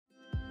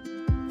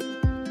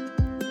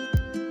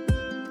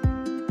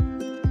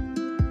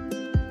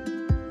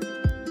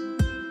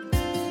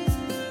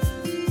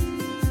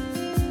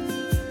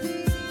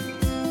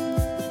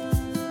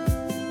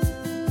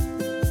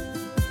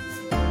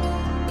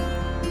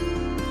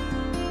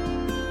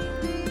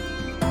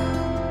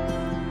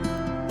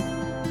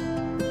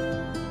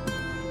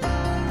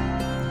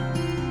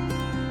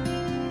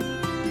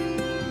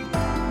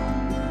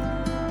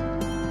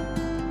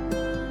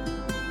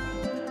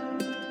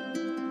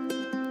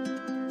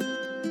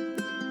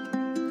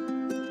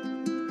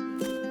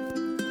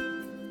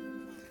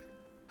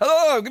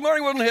Well, good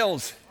morning, Woodland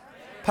Hills.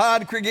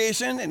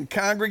 Podcregation and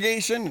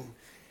congregation.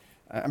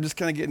 I'm just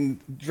kind of getting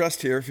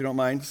dressed here, if you don't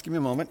mind. Just give me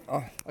a moment.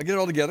 I'll get it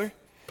all together.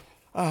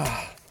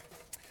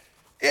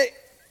 It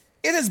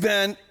has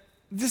been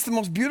just the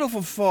most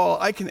beautiful fall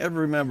I can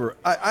ever remember.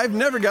 I've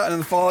never gotten in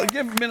the fall.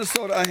 Give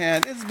Minnesota a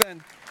hand. It's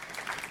been...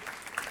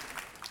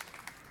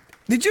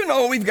 Did you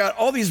know we've got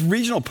all these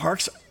regional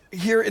parks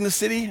here in the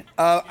city?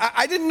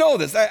 I didn't know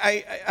this.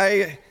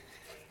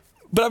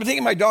 But I've been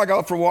taking my dog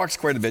out for walks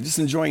quite a bit, just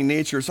enjoying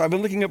nature. So I've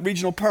been looking up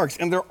regional parks,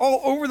 and they're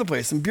all over the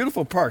place, some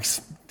beautiful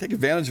parks. Take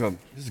advantage of them.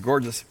 This is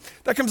gorgeous.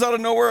 That comes out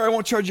of nowhere. I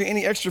won't charge you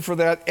any extra for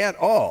that at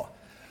all.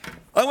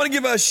 I want to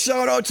give a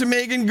shout out to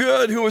Megan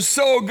Good, who was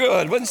so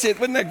good. Wasn't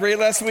that great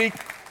last week?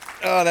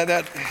 Oh,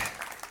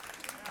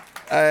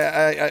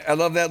 I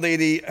love that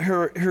lady.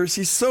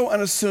 She's so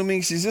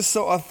unassuming. She's just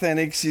so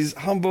authentic. She's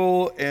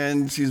humble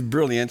and she's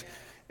brilliant.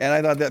 And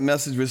I thought that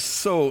message was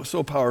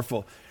so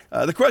powerful.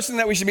 The question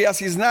that we should be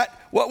asking is not,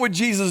 what would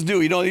Jesus do?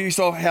 You know, you used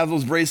to have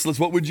those bracelets,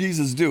 what would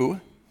Jesus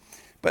do?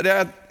 But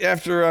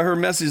after her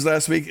message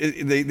last week,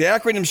 the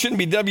acronym shouldn't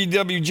be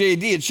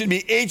WWJD, it should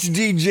be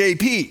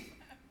HDJP.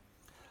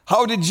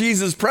 How did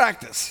Jesus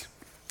practice?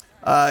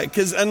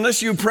 Because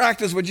unless you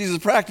practice what Jesus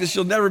practiced,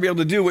 you'll never be able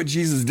to do what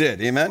Jesus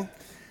did. Amen?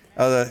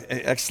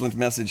 Excellent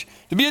message.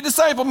 To be a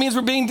disciple means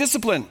we're being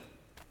disciplined.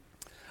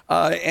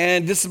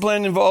 And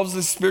discipline involves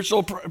the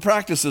spiritual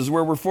practices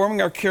where we're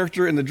forming our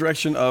character in the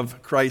direction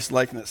of Christ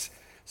likeness.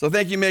 So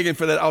thank you, Megan,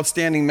 for that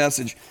outstanding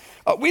message.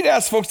 We'd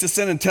asked folks to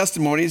send in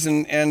testimonies,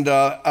 and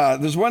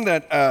there's one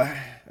that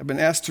I've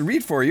been asked to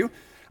read for you.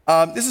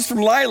 This is from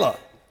Lila.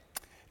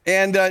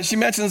 And she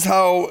mentions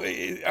how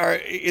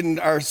in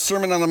our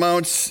Sermon on the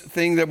Mount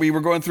thing that we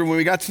were going through, when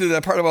we got to the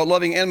part about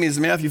loving enemies,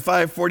 Matthew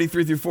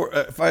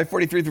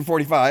 5:43 through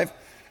 45,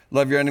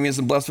 love your enemies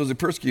and bless those who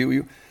persecute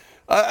you.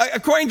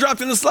 A coin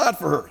dropped in the slot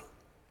for her.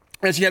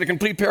 And she had a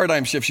complete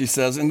paradigm shift, she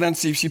says. And then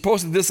she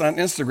posted this on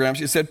Instagram.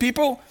 She said,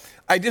 people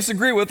I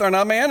disagree with are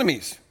not my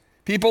enemies.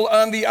 People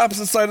on the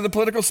opposite side of the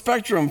political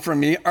spectrum from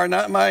me are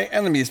not my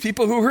enemies.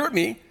 People who hurt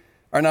me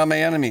are not my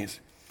enemies.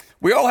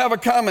 We all have a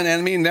common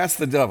enemy, and that's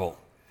the devil.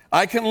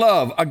 I can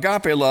love,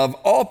 agape love,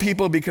 all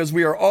people because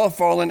we are all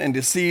fallen and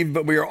deceived,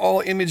 but we are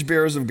all image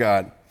bearers of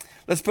God.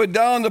 Let's put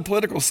down the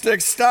political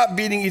sticks, stop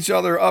beating each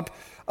other up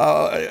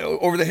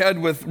over the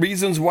head with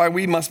reasons why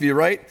we must be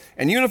right,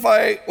 and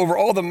unify over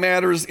all that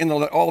matters in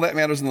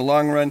the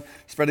long run,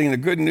 spreading the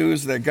good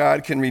news that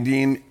God can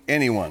redeem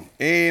anyone.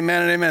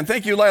 Amen and amen.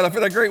 Thank you, Lila, for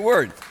that great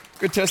word.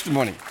 Good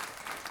testimony.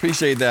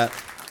 Appreciate that.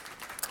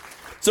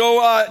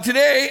 So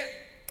today,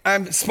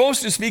 I'm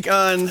supposed to speak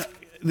on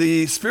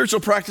the spiritual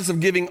practice of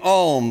giving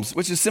alms,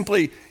 which is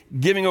simply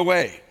giving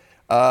away,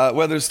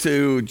 whether it's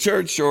to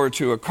church or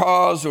to a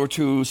cause or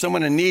to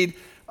someone in need.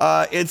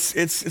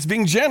 It's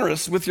being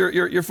generous with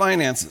your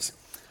finances.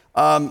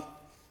 And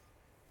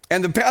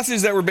the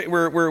passage that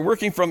we're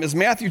working from is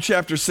Matthew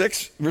chapter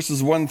 6,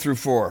 verses 1 through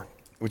 4,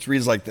 which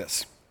reads like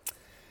this.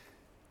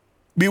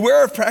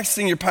 Beware of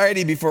practicing your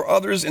piety before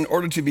others in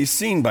order to be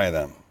seen by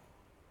them,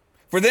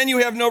 for then you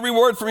have no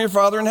reward from your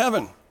Father in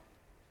heaven.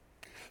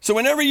 So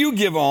whenever you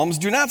give alms,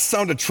 do not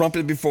sound a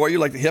trumpet before you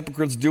like the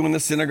hypocrites do in the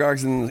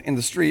synagogues and in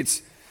the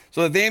streets,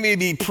 so that they may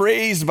be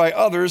praised by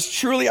others.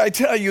 Truly, I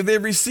tell you,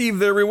 they've received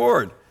their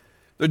reward.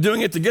 They're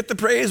doing it to get the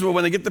praise. Well,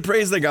 when they get the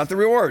praise, they got the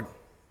reward.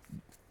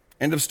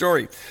 End of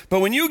story. But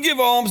when you give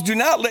alms, do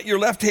not let your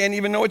left hand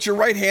even know what your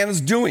right hand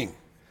is doing,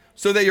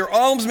 so that your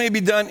alms may be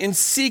done in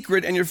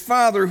secret, and your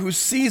Father who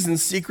sees in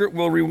secret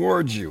will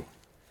reward you.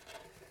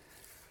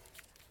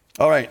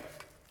 All right.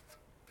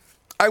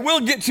 I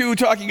will get to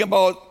talking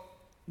about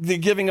the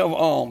giving of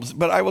alms,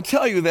 but I will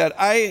tell you that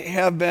I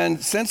have been,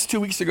 since 2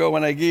 weeks ago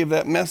when I gave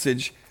that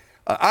message,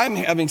 I'm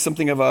having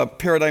something of a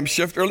paradigm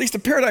shift, or at least a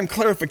paradigm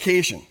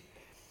clarification.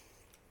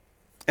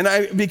 And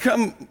I've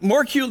become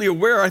more acutely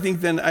aware, I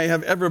think, than I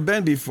have ever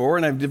been before,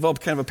 and I've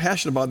developed kind of a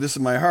passion about this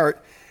in my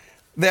heart,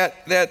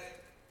 that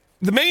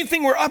the main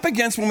thing we're up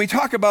against when we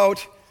talk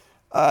about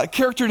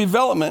character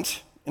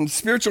development and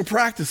spiritual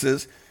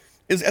practices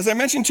is, as I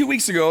mentioned 2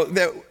 weeks ago,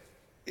 that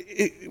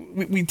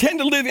we tend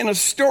to live in a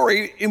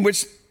story in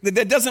which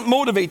that doesn't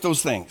motivate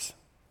those things.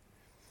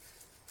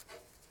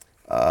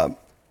 And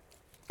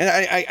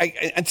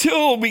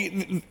until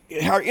we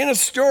are in a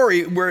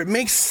story where it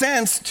makes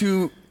sense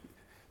to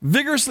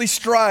vigorously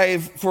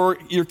strive for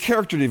your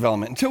character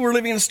development, until we're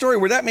living in a story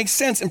where that makes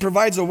sense and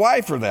provides a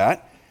why for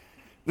that,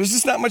 there's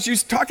just not much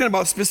use talking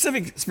about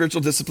specific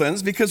spiritual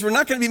disciplines because we're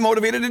not going to be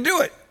motivated to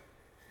do it.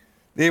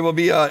 They will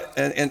be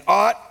an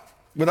ought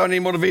without any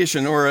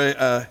motivation, or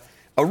a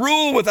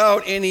rule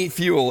without any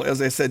fuel,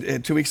 as I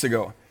said 2 weeks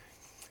ago.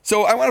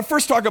 So I want to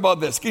first talk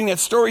about this, getting that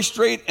story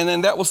straight, and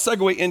then that will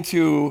segue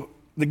into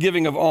the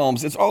giving of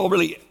alms. It's all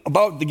really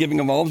about the giving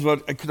of alms,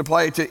 but I could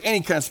apply it to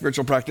any kind of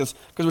spiritual practice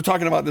because we're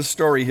talking about this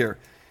story here.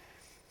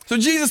 So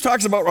Jesus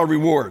talks about our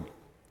reward.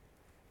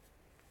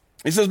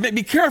 He says,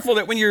 be careful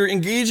that when you're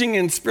engaging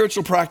in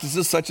spiritual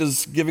practices such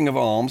as giving of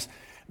alms,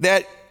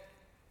 that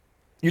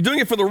you're doing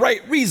it for the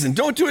right reason.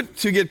 Don't do it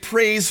to get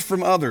praise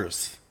from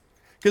others.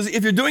 Because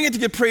if you're doing it to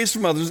get praise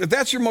from others, if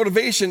that's your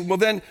motivation, well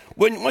then,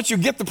 once you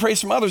get the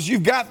praise from others,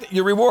 you've got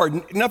your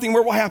reward. Nothing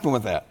more will happen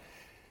with that.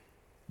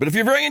 But if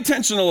you're very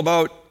intentional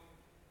about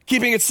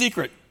keeping it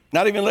secret,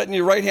 not even letting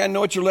your right hand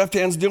know what your left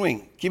hand's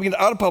doing, keeping it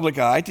out of public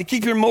eye, to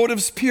keep your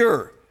motives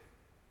pure.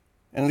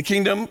 And in the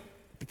kingdom,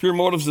 the pure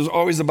motives is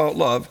always about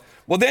love.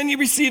 Well, then you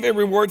receive a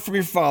reward from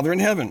your Father in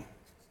heaven.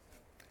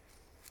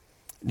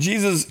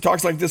 Jesus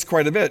talks like this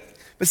quite a bit.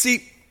 But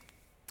see,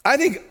 I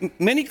think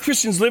many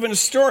Christians live in a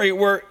story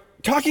where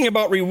talking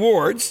about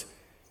rewards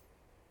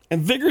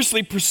and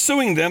vigorously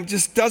pursuing them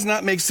just does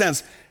not make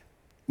sense.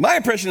 My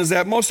impression is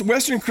that most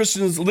Western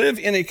Christians live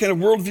in a kind of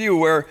worldview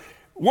where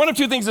one of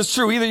two things is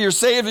true. Either you're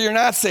saved or you're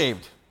not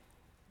saved.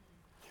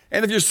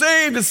 And if you're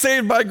saved, it's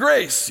saved by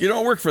grace. You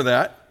don't work for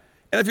that.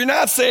 And if you're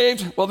not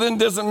saved, well, then it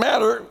doesn't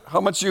matter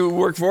how much you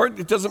work for it.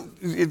 It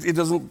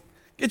doesn't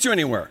get you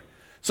anywhere.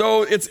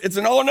 So it's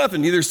an all or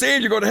nothing. Either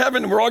saved, you go to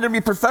heaven, and we're all going to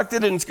be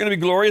perfected, and it's going to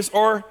be glorious,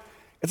 or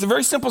it's a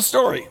very simple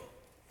story.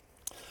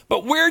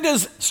 But where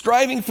does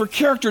striving for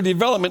character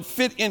development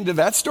fit into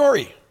that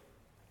story?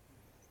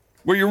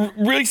 Where you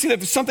really see that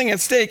there's something at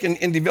stake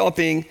in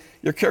developing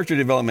your character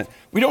development.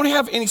 We don't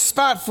have any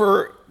spot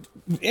for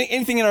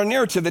anything in our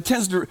narrative that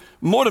tends to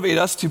motivate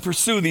us to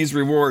pursue these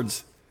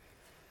rewards.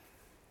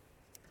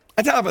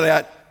 On top of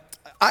that,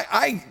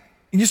 I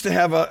used to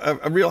have a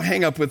real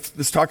hang-up with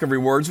this talk of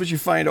rewards, which you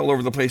find all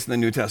over the place in the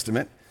New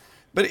Testament.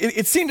 But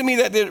it seemed to me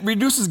that it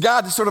reduces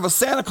God to sort of a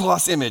Santa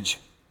Claus image.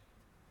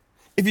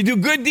 If you do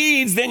good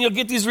deeds, then you'll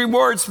get these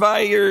rewards by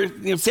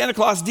your Santa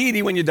Claus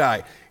deity when you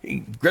die.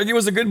 Gregory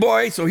was a good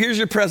boy, so here's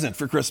your present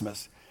for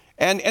Christmas.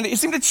 And it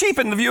seemed to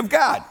cheapen the view of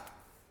God.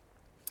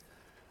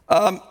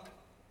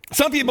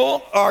 Some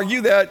people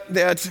argue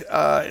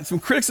that some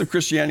critics of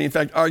Christianity, in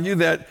fact, argue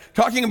that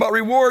talking about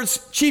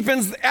rewards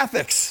cheapens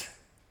ethics.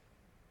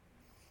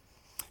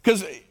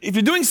 Because if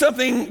you're doing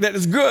something that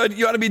is good,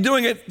 you ought to be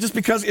doing it just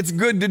because it's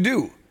good to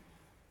do,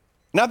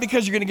 not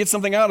because you're going to get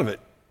something out of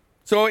it.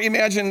 So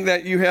imagine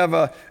that you have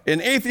an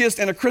atheist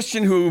and a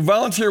Christian who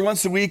volunteer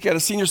once a week at a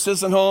senior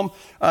citizen home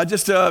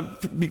just to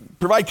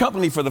provide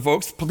company for the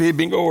folks, play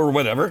bingo or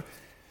whatever.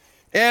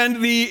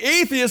 And the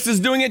atheist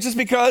is doing it just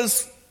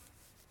because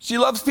she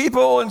loves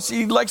people and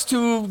she likes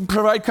to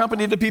provide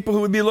company to people who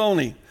would be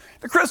lonely.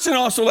 The Christian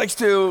also likes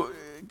to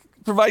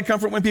provide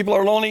comfort when people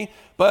are lonely,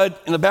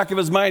 but in the back of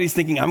his mind, he's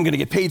thinking, I'm going to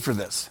get paid for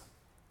this.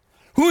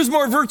 Who's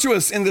more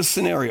virtuous in this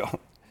scenario?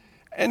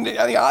 And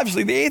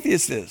obviously the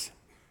atheist is.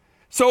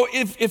 So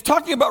if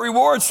talking about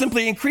rewards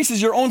simply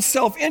increases your own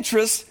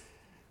self-interest,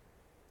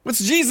 what's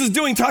Jesus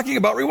doing talking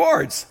about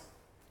rewards?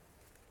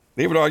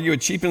 They would argue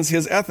it cheapens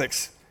his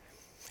ethics.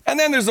 And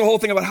then there's the whole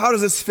thing about how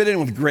does this fit in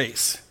with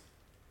grace?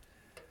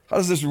 How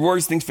does this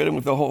rewards thing fit in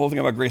with the whole thing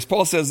about grace?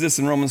 Paul says this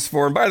in Romans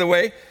 4. And by the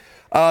way,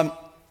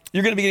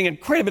 you're going to be getting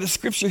quite a bit of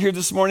scripture here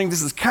this morning.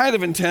 This is kind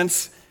of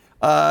intense.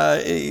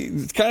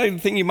 It's kind of the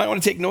thing you might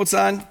want to take notes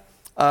on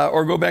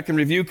or go back and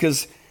review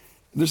because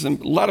there's a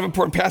lot of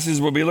important passages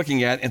we'll be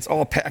looking at. It's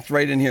all packed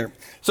right in here.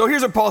 So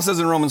here's what Paul says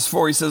in Romans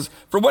 4. He says,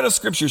 for what does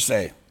Scripture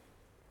say?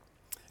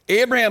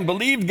 Abraham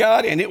believed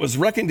God and it was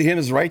reckoned to him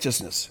as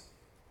righteousness.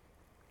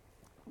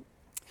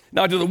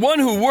 Now to the one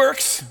who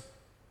works,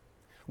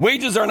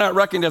 wages are not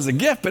reckoned as a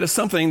gift, but as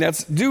something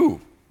that's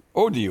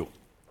owed to you.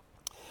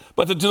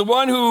 But to the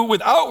one who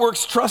without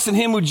works trusts in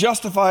him who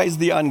justifies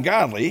the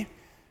ungodly,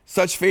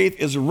 such faith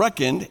is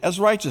reckoned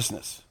as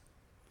righteousness.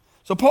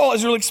 So Paul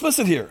is really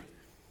explicit here.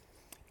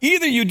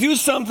 Either you do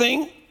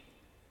something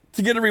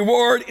to get a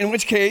reward, in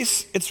which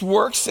case it's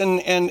works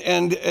and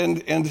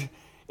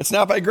it's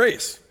not by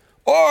grace.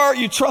 Or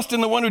you trust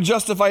in the one who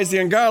justifies the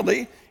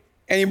ungodly,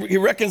 and he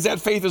reckons that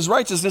faith is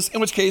righteousness,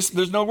 in which case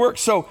there's no work.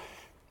 So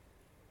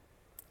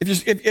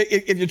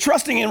if you're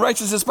trusting in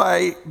righteousness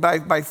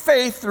by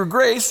faith through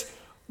grace,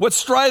 what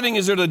striving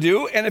is there to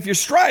do? And if you're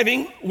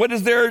striving, what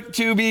is there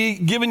to be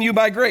given you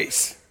by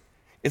grace?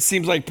 It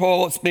seems like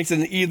Paul makes it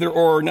an either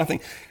or nothing.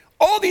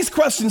 All these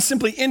questions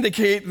simply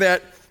indicate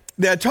that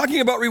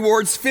talking about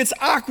rewards fits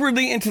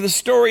awkwardly into the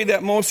story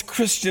that most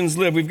Christians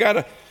live. We've got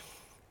to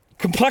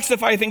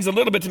complexify things a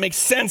little bit to make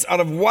sense out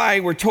of why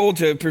we're told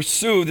to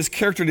pursue this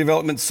character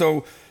development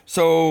so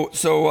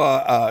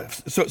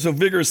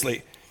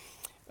vigorously.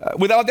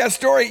 Without that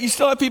story, you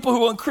still have people who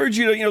will encourage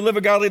you to live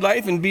a godly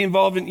life and be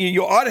involved in.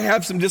 You ought to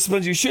have some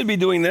disciplines. You should be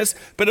doing this,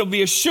 but it'll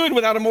be a should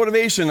without a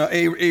motivation,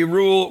 a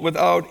rule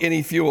without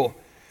any fuel.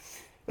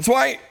 That's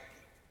why,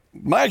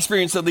 my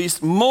experience at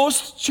least,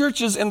 most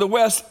churches in the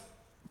West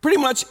pretty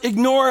much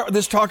ignore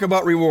this talk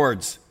about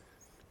rewards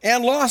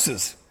and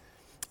losses.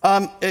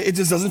 It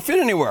just doesn't fit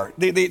anywhere.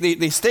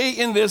 They stay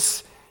in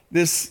this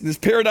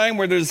paradigm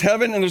where there's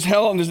heaven and there's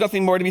hell and there's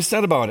nothing more to be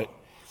said about it.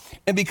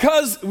 And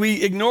because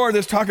we ignore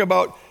this talk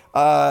about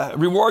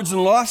rewards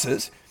and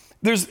losses,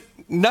 there's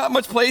not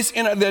much place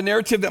in the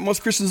narrative that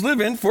most Christians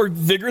live in for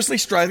vigorously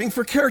striving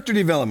for character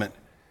development.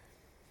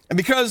 And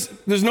because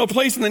there's no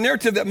place in the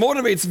narrative that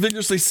motivates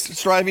vigorously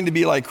striving to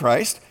be like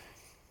Christ,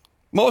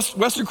 most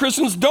Western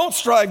Christians don't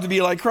strive to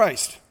be like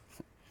Christ.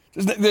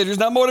 They're just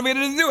not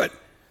motivated to do it.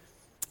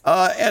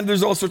 And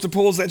there's all sorts of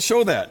polls that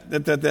show that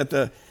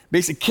the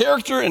basic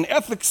character and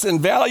ethics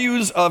and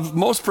values of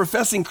most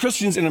professing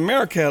Christians in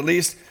America, at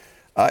least,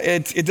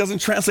 it doesn't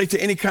translate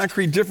to any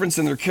concrete difference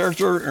in their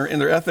character or in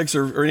their ethics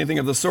or anything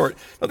of the sort.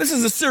 Now, this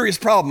is a serious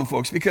problem,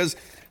 folks, because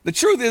the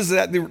truth is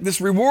that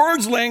this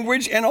rewards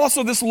language and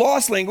also this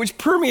loss language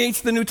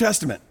permeates the New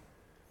Testament.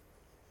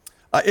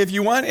 If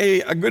you want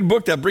a good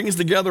book that brings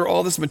together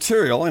all this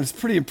material, and it's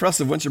pretty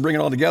impressive once you bring it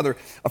all together,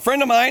 a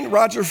friend of mine,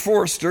 Roger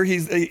Forster,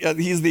 he's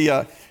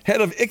the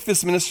head of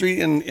Ichthus Ministry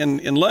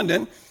in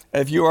London.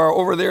 If you are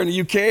over there in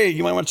the UK,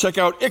 you might want to check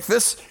out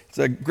Ichthus. It's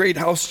a great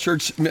house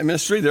church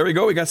ministry. There we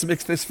go. We got some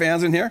Ichthus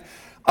fans in here.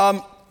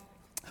 But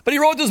he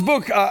wrote this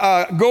book,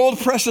 Gold,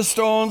 Precious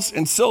Stones,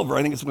 and Silver,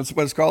 I think it's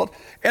what it's called.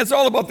 And it's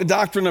all about the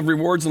doctrine of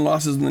rewards and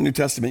losses in the New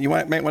Testament. You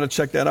might want to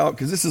check that out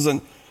because this is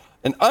an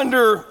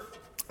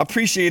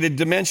underappreciated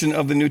dimension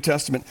of the New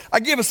Testament.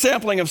 I gave a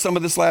sampling of some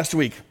of this last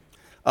week.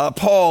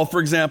 Paul, for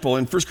example,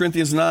 in 1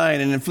 Corinthians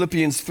 9 and in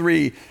Philippians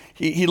 3,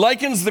 he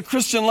likens the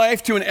Christian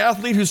life to an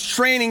athlete who's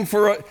training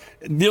for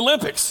the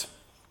Olympics,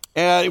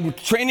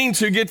 training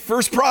to get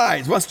first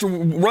prize, wants to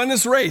run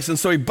this race, and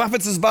so he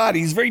buffets his body.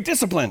 He's very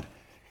disciplined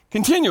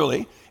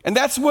continually, and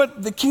that's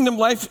what the kingdom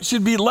life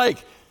should be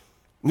like.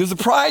 There's a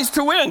prize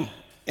to win,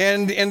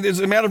 and there's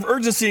a matter of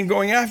urgency in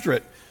going after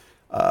it.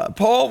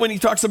 Paul, when he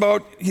talks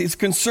about his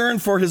concern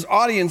for his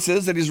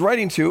audiences that he's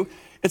writing to,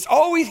 it's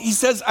always, he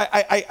says,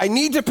 I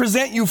need to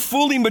present you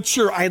fully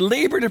mature. I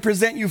labor to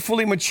present you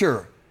fully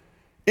mature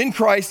in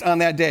Christ on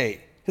that day.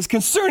 His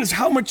concern is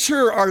how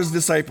mature are his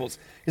disciples.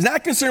 He's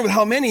not concerned with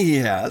how many he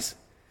has,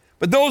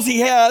 but those he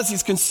has,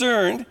 he's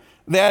concerned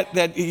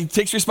that he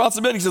takes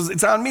responsibility. He says,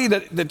 it's on me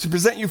that to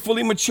present you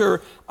fully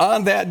mature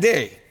on that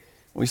day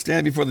when we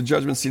stand before the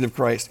judgment seat of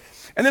Christ.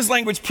 And this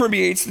language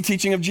permeates the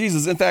teaching of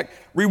Jesus. In fact,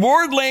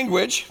 reward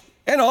language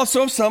and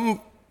also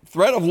some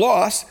threat of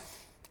loss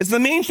is the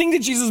main thing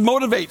that Jesus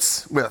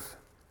motivates with.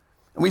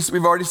 And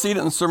we've already seen it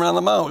in the Sermon on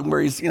the Mount,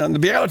 where he's, in the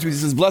Beatitudes,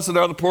 he says, blessed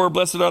are the poor,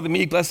 blessed are the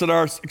meek, blessed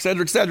are, et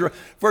cetera,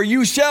 for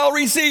you shall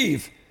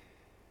receive.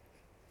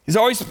 He's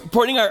always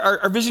pointing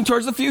our vision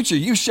towards the future.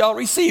 You shall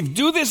receive.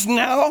 Do this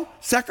now,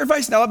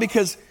 sacrifice now,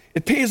 because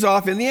it pays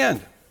off in the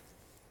end.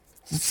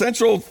 It's a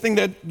central thing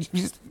that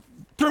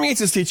permeates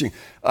his teaching.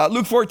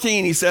 Luke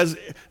 14, he says,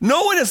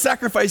 no one has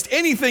sacrificed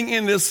anything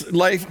in this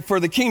life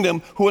for the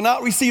kingdom who will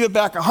not receive it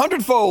back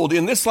 100-fold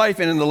in this life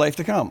and in the life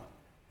to come.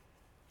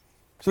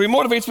 So he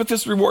motivates with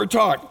this reward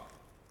talk.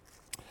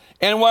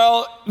 And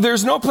while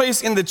there's no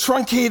place in the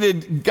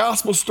truncated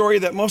gospel story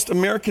that most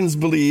Americans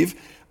believe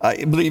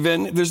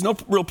in, there's no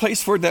real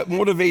place for it that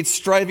motivates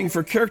striving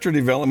for character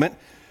development.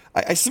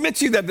 I submit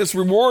to you that this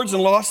rewards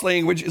and loss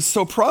language is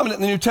so prominent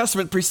in the New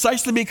Testament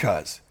precisely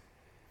because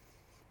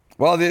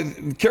while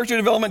the character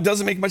development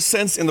doesn't make much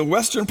sense in the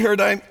Western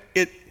paradigm,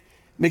 it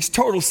makes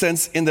total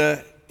sense in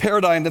the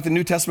paradigm that the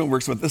New Testament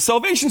works with. The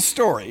salvation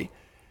story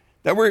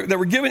that we're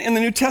given in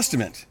the New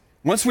Testament,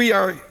 once we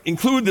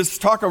include this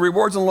talk of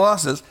rewards and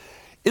losses,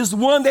 is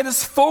one that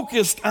is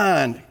focused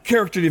on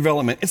character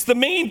development. It's the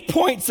main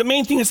point, it's the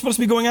main thing that's supposed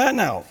to be going on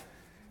now.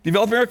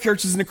 Developing our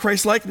characters into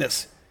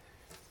Christ-likeness.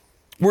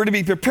 We're to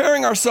be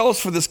preparing ourselves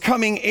for this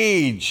coming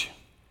age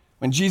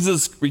when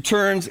Jesus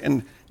returns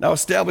and now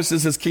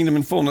establishes his kingdom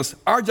in fullness.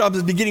 Our job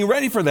is to be getting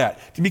ready for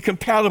that, to be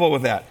compatible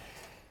with that.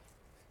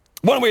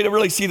 One way to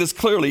really see this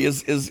clearly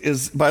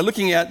is by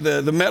looking at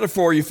the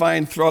metaphor you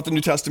find throughout the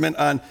New Testament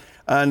on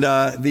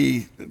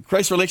the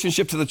Christ's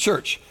relationship to the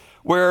church,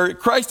 where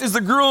Christ is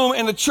the groom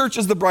and the church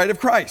is the bride of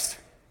Christ.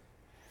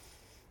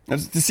 Now,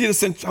 to see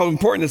this, how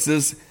important this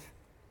is,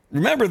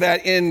 remember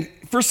that in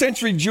first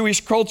century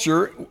Jewish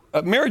culture,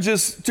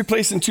 marriages took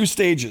place in two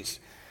stages.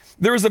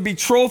 There was a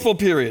betrothal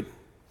period,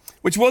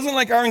 which wasn't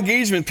like our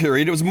engagement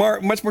period. It was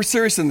much more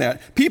serious than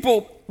that.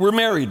 People were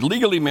married,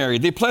 legally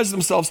married. They pledged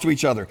themselves to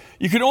each other.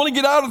 You could only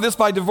get out of this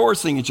by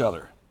divorcing each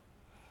other.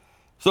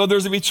 So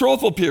there's a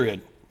betrothal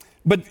period.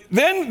 But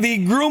then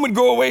the groom would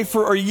go away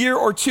for a year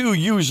or two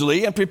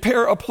usually and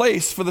prepare a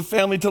place for the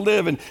family to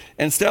live and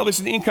establish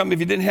an income if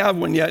you didn't have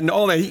one yet and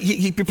all that.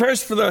 He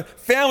prepares for the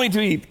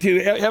family to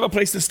have a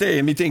place to stay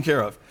and be taken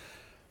care of.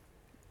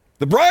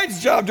 The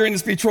bride's job during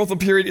this betrothal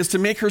period is to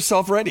make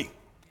herself ready.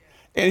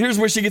 And here's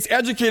where she gets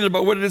educated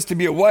about what it is to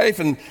be a wife,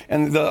 and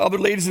the other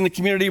ladies in the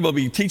community will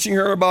be teaching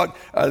her about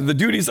the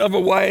duties of a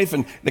wife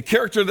and the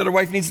character that a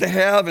wife needs to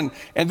have. And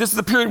this is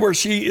the period where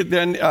she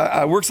then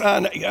works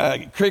on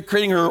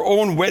creating her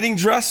own wedding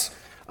dress,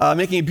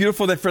 making it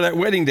beautiful for that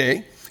wedding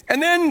day.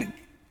 And then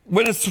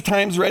when it's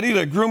time's ready,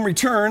 the groom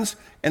returns,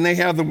 and they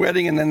have the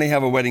wedding, and then they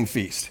have a wedding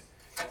feast.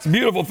 It's a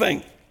beautiful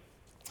thing.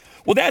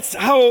 Well, that's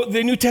how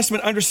the New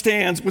Testament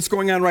understands what's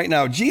going on right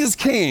now. Jesus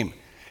came.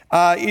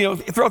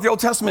 Throughout the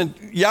Old Testament,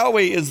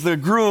 Yahweh is the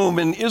groom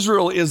and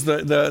Israel is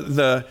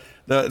the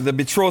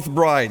betrothed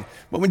bride.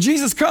 But when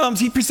Jesus comes,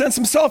 he presents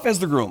himself as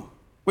the groom,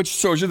 which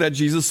shows you that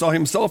Jesus saw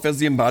himself as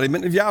the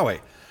embodiment of Yahweh.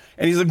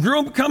 And he's a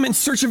groom come in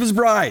search of his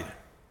bride.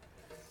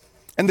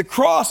 And the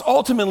cross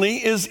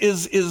ultimately is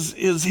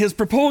his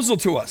proposal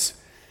to us.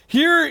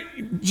 Here,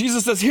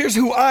 Jesus says, here's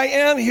who I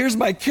am, here's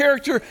my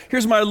character,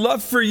 here's my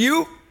love for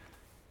you.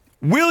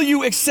 Will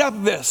you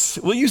accept this?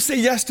 Will you say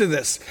yes to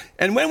this?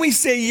 And when we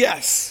say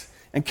yes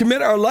and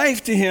commit our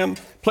life to him,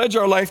 pledge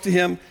our life to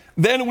him,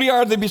 then we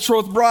are the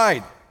betrothed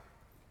bride.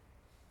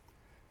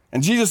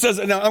 And Jesus says,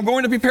 now I'm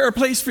going to prepare a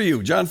place for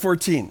you, John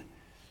 14.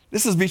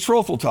 This is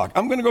betrothal talk.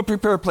 I'm going to go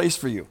prepare a place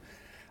for you.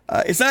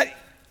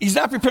 He's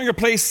not preparing a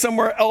place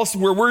somewhere else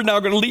where we're now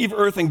going to leave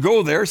earth and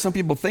go there. Some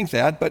people think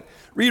that, but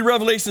read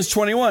Revelations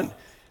 21.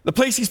 The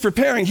place he's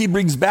preparing, he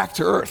brings back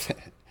to earth.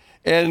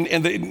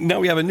 Now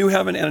we have a new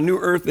heaven and a new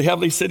earth. The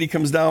heavenly city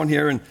comes down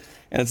here, and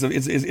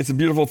it's a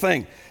beautiful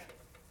thing.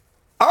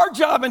 Our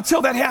job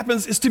until that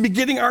happens is to be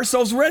getting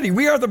ourselves ready.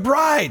 We are the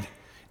bride,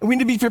 and we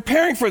need to be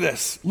preparing for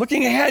this,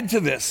 looking ahead to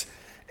this,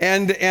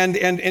 and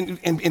developing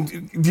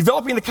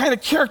the kind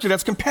of character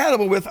that's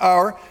compatible with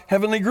our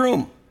heavenly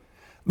groom.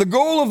 The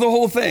goal of the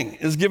whole thing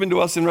is given to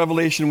us in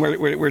Revelation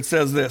where it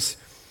says this.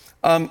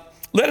 Let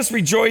us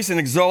rejoice and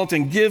exult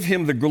and give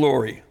him the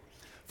glory.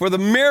 For the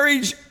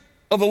marriage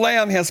of the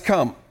Lamb has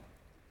come.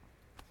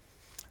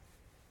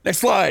 Next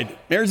slide.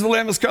 Marriage of the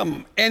Lamb has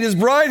come. And his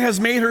bride has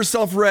made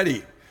herself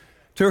ready.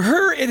 To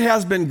her it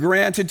has been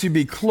granted to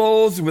be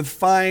clothed with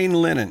fine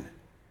linen,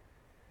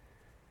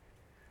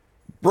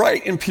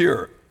 bright and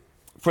pure.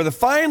 For the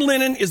fine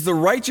linen is the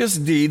righteous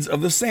deeds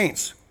of the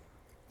saints.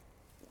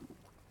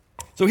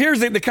 So here's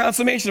the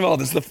consummation of all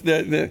this.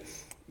 The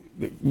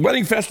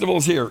wedding festival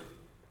is here.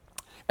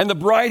 And the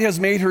bride has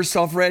made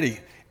herself ready.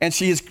 And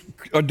she has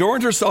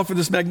adorned herself with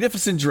this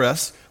magnificent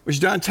dress,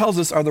 which John tells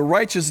us are the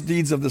righteous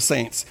deeds of the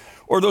saints.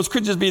 Or those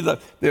could just be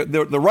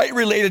the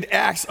right-related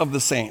acts of the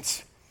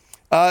saints.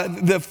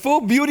 The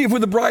full beauty of who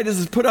the bride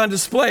is put on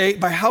display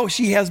by how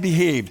she has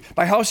behaved,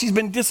 by how she's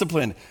been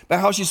disciplined, by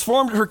how she's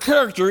formed her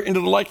character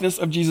into the likeness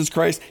of Jesus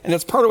Christ. And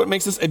that's part of what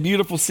makes this a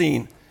beautiful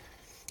scene.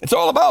 It's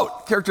all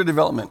about character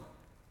development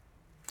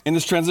in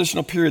this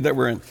transitional period that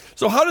we're in.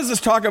 So how does this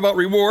talk about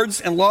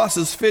rewards and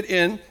losses fit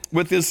in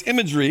with this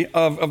imagery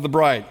of the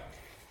bride?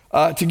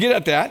 To get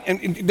at that,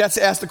 and that's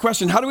to ask the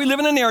question, how do we live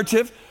in a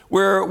narrative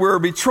where we're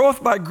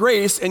betrothed by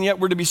grace and yet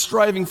we're to be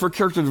striving for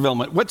character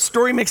development? What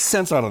story makes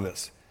sense out of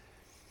this?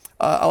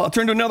 I'll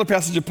turn to another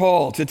passage of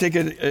Paul to take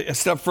it a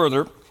step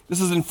further. This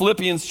is in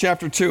Philippians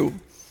chapter 2,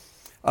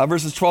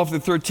 verses 12 through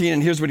 13,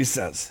 and here's what he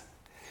says.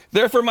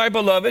 Therefore, my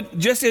beloved,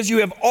 just as you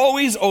have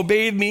always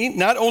obeyed me,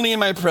 not only in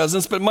my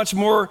presence, but much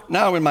more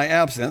now in my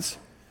absence,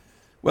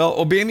 well,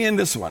 obey me in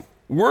this one.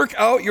 Work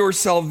out your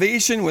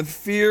salvation with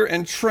fear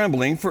and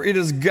trembling, for it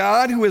is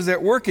God who is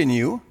at work in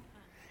you,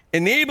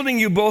 enabling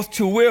you both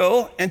to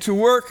will and to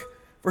work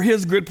for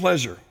his good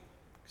pleasure.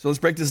 So let's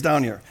break this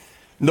down here.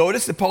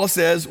 Notice that Paul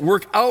says,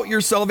 work out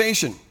your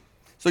salvation.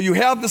 So you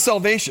have the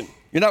salvation.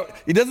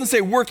 He doesn't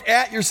say work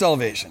at your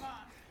salvation.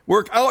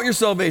 Work out your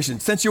salvation.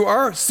 Since you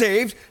are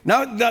saved,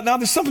 now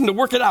there's something to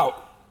work it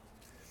out.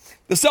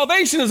 The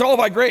salvation is all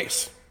by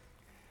grace.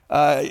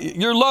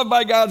 You're loved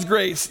by God's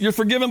grace. You're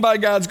forgiven by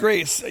God's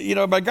grace.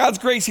 By God's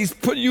grace, he's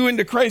put you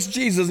into Christ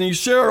Jesus, and you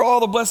share all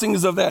the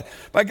blessings of that.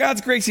 By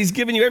God's grace, he's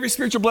given you every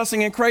spiritual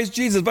blessing in Christ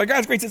Jesus. By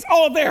God's grace, it's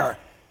all there.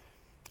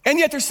 And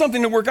yet there's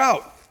something to work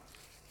out.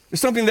 There's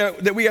something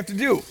that we have to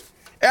do.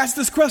 Ask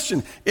this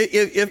question.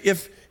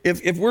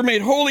 If we're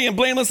made holy and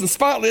blameless and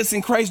spotless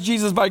in Christ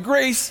Jesus by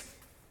grace,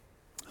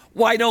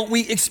 why don't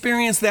we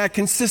experience that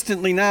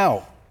consistently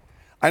now?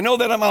 I know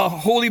that I'm a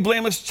holy,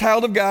 blameless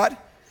child of God,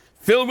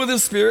 filled with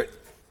his Spirit,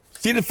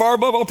 seated far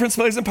above all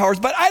principalities and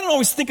powers, but I don't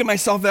always think of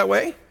myself that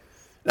way.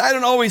 I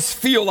don't always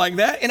feel like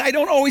that, and I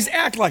don't always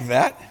act like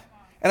that.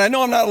 And I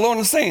know I'm not alone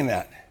in saying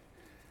that.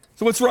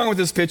 So what's wrong with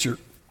this picture?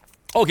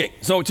 Okay,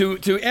 so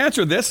to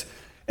answer this,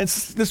 and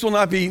this will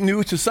not be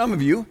new to some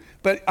of you,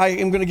 but I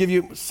am going to give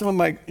you some of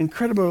my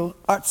incredible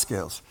art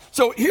skills.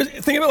 So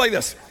think of it like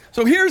this.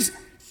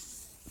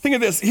 Think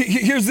of this.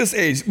 Here's this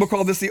age. We'll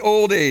call this the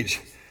old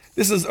age.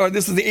 This is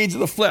the age of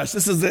the flesh.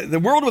 This is the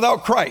world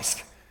without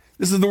Christ.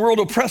 This is the world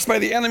oppressed by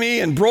the enemy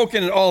and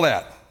broken and all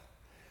that.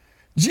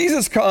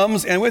 Jesus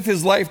comes, and with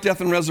his life,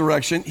 death, and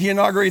resurrection, he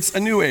inaugurates a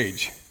new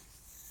age.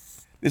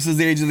 This is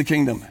the age of the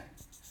kingdom.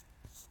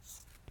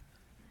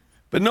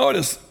 But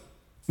notice,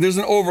 there's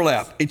an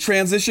overlap, a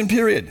transition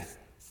period.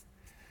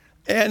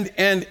 And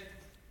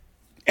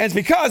it's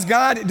because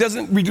God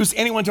doesn't reduce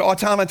anyone to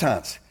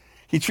automatons.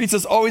 He treats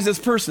us always as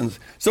persons.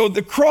 So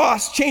the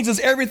cross changes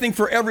everything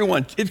for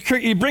everyone.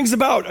 It brings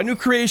about a new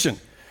creation,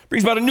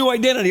 brings about a new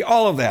identity,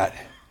 all of that.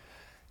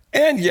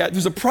 And yet,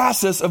 there's a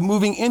process of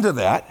moving into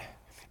that,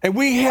 and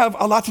we have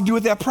a lot to do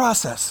with that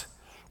process.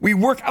 We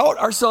work out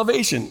our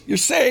salvation. You're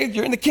saved,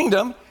 you're in the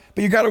kingdom,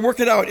 but you got to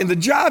work it out. In the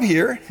job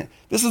here,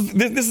 this is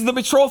the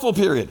betrothal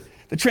period,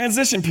 the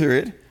transition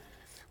period,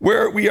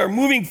 where we are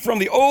moving from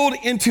the old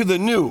into the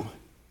new.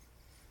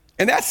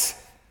 And that's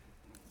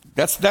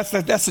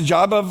the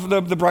job of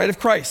the bride of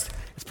Christ.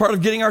 It's part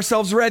of getting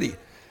ourselves ready.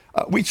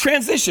 We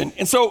transition.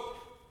 And so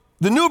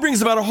the new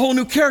brings about a whole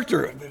new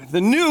character. The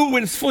new,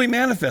 when it's fully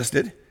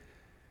manifested,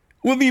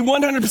 will be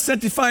 100%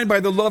 defined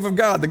by the love of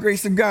God, the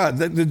grace of God,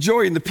 the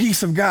joy and the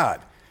peace of God.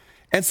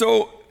 And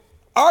so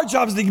our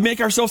job is to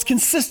make ourselves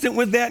consistent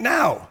with that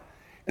now.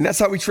 And that's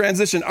how we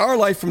transition our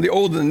life from the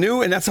old to the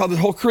new, and that's how the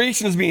whole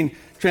creation is being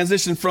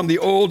transitioned from the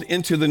old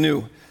into the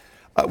new.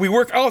 We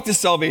work out this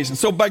salvation.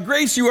 So by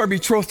grace, you are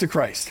betrothed to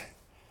Christ.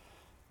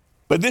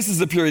 But this is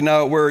the period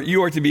now where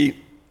you are to be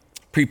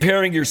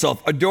preparing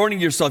yourself,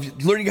 adorning yourself,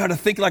 learning how to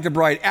think like a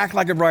bride, act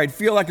like a bride,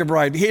 feel like a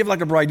bride, behave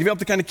like a bride, develop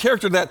the kind of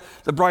character that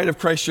the bride of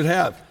Christ should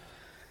have.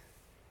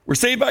 We're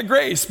saved by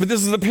grace, but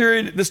this is the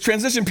period, this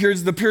transition period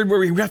is the period where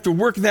we have to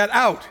work that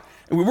out.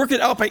 And we work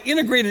it out by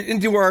integrating it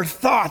into our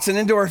thoughts and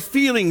into our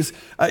feelings,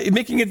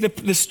 making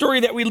it the story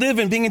that we live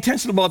in, being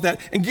intentional about that,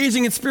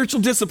 engaging in spiritual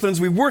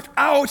disciplines. We work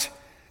out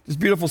this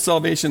beautiful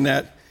salvation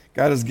that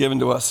God has given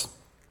to us.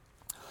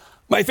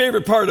 My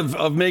favorite part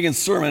of Megan's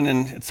sermon,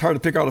 and it's hard to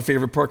pick out a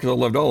favorite part because I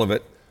loved all of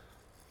it,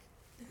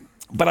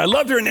 but I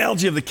loved her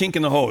analogy of the kink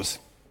in the hose.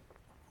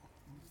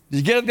 Did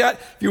you get that?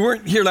 If you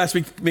weren't here last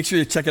week, make sure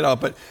you check it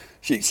out. But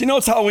she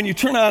notes how when you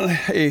turn on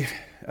a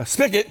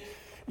spigot,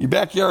 your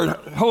backyard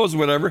hose or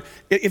whatever,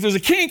 if there's a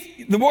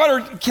kink, the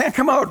water can't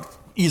come out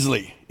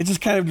easily. It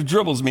just kind of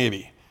dribbles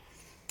maybe.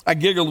 I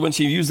giggled when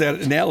she used that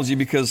analogy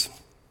because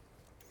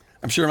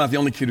I'm sure I'm not the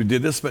only kid who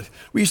did this, but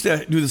we used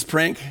to do this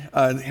prank.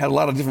 It had a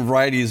lot of different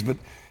varieties, but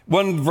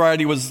one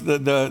variety was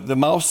the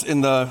mouse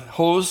in the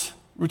hose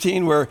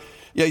routine where,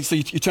 so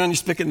you turn on your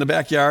spigot in the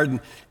backyard,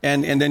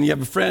 and then you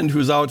have a friend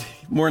who's out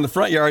more in the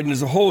front yard, and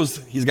there's a hose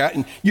he's got,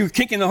 and you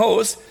kink in the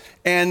hose,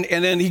 and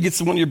then he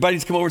gets one of your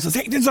buddies to come over and says,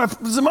 hey, there's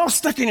a mouse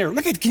stuck in here.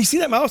 Look at, can you see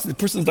that mouse? And the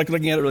person's like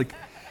looking at it like,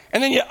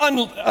 and then you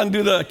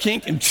undo the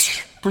kink, and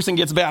person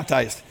gets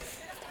baptized.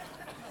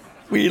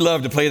 We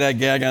love to play that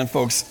gag on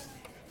folks.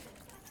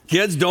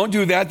 Kids, don't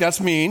do that.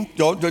 That's mean.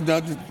 Don't.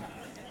 But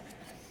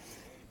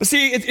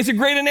see, it's a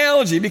great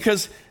analogy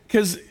because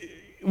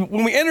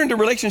when we enter into a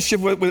relationship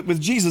with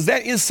Jesus,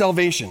 that is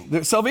salvation.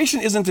 The salvation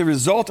isn't a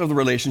result of the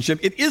relationship.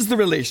 It is the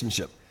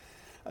relationship.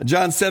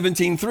 John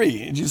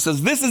 17:3, Jesus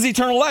says, this is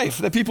eternal life,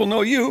 that people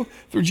know you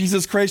through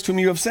Jesus Christ whom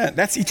you have sent.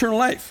 That's eternal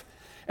life.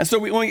 And so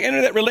when we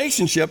enter that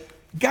relationship,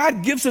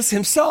 God gives us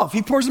himself.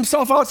 He pours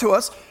himself out to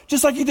us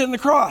just like he did on the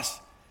cross.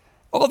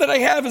 All that I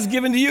have is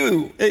given to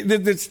you.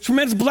 There's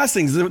tremendous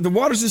blessings. The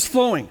water's just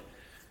flowing.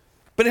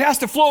 But it has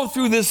to flow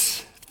through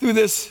this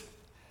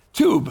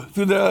tube,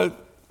 through the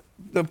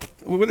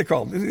what are they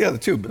called? Yeah, the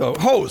tube, the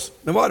hose,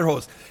 the water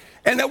hose.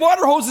 And that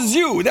water hose is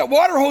you. That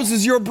water hose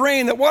is your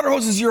brain. That water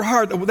hose is your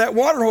heart. That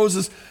water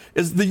hose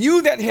is the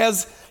you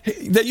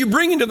that you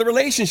bring into the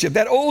relationship,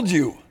 that old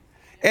you.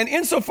 And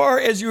insofar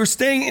as you're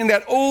staying in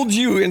that old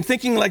you and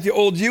thinking like the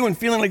old you and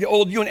feeling like the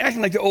old you and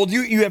acting like the old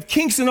you, you have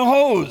kinks in the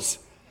hose.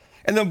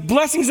 And the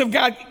blessings of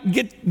God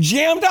get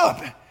jammed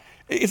up.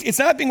 It's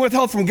not being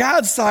withheld from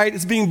God's side,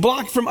 it's being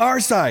blocked from our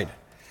side.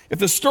 If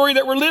the story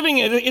that we're living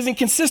in isn't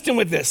consistent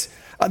with this,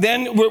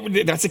 then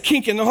that's a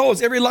kink in the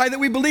hose. Every lie that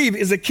we believe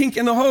is a kink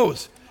in the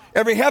hose.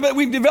 Every habit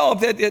we've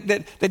developed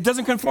that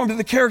doesn't conform to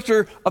the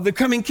character of the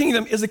coming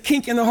kingdom is a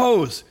kink in the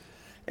hose.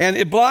 And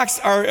it blocks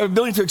our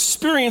ability to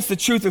experience the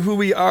truth of who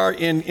we are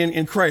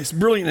in Christ.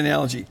 Brilliant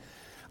analogy.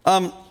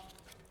 So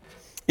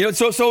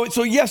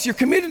yes, you're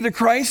committed to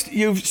Christ.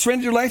 You've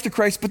surrendered your life to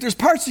Christ, but there's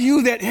parts of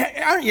you that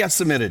aren't yet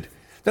submitted,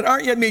 that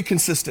aren't yet made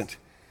consistent.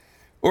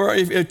 Or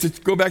to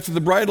go back to the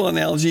bridal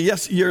analogy,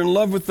 yes, you're in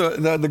love with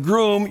the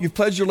groom. You've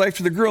pledged your life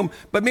to the groom,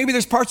 but maybe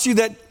there's parts of you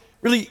that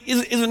really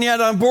isn't yet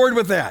on board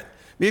with that.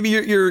 Maybe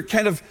you're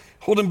kind of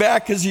holding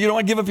back because you don't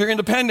want to give up your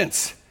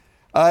independence.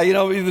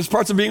 There's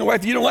parts of being a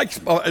wife that you don't like,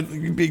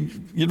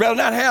 you'd rather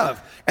not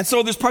have. And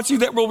so there's parts of you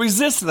that will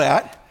resist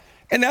that,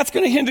 and that's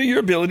going to hinder your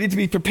ability to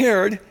be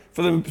prepared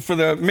for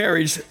the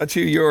marriage to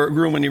your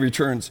groom when he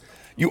returns.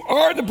 You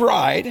are the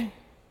bride,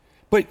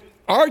 but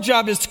our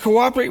job is to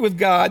cooperate with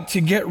God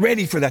to get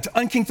ready for that, to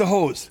unkink the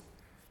hose.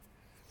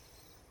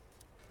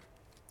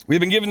 We've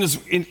been given this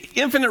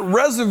infinite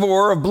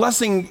reservoir of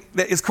blessing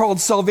that is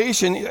called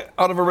salvation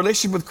out of a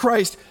relationship with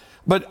Christ,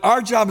 but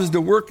our job is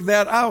to work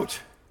that out.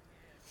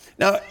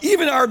 Now,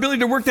 even our ability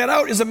to work that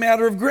out is a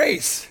matter of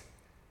grace.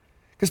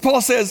 Because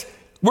Paul says,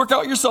 work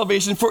out your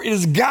salvation, for it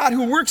is God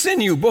who works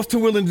in you, both to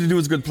will and to do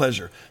his good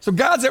pleasure. So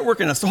God's at work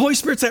in us. The Holy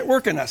Spirit's at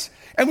work in us.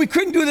 And we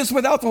couldn't do this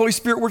without the Holy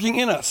Spirit working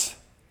in us.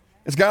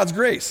 It's God's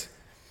grace.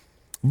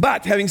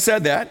 But having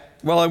said that,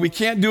 while we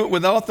can't do it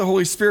without the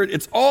Holy Spirit,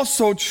 it's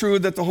also true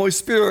that the Holy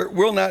Spirit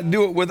will not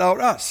do it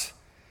without us.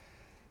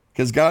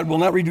 Because God will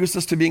not reduce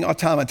us to being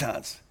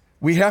automatons.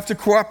 We have to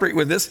cooperate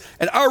with this.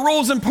 And our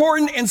role is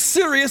important and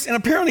serious, and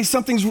apparently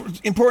something's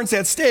important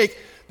at stake,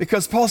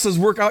 because Paul says,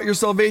 work out your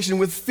salvation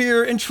with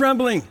fear and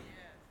trembling.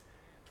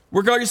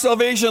 Work out your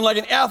salvation like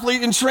an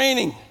athlete in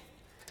training.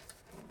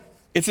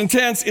 It's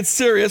intense, it's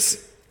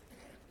serious.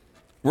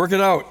 Work it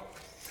out.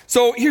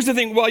 So here's the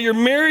thing, while your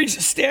marriage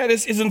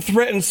status isn't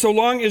threatened, so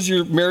long as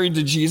you're married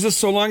to Jesus,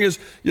 so long as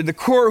the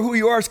core of who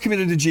you are is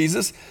committed to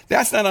Jesus,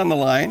 that's not on the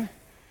line.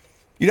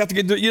 You'd have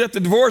to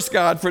divorce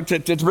God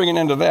to bring an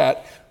end to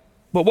that.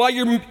 But while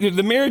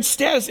the marriage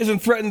status isn't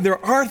threatened,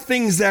 there are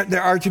things that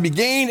are to be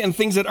gained and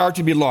things that are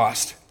to be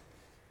lost.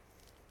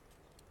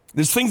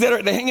 There's things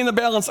that hang in the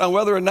balance on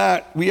whether or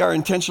not we are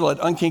intentional at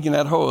unkinking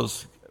that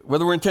hose.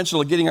 whether we're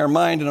intentional of getting our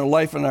mind and our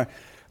life and our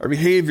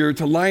behavior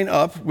to line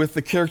up with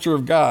the character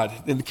of God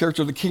and the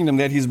character of the kingdom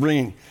that he's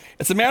bringing.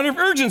 It's a matter of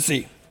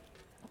urgency.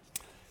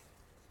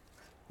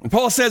 When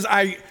Paul says,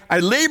 I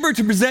labor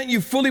to present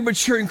you fully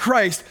mature in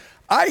Christ,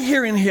 I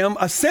hear in him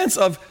a sense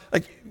of,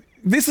 like,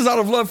 this is out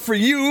of love for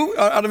you,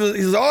 out of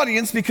his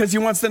audience, because he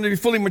wants them to be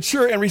fully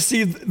mature and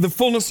receive the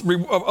fullness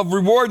of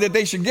reward that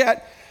they should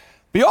get.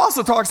 But he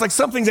also talks like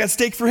something's at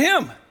stake for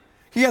him.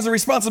 He has a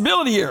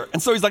responsibility here.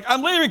 And so he's like,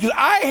 I'm laboring because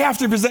I have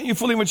to present you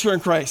fully mature in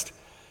Christ.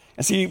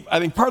 And see, I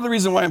think part of the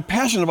reason why I'm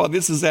passionate about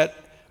this is that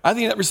I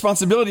think that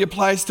responsibility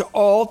applies to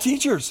all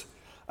teachers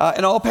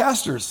and all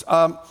pastors.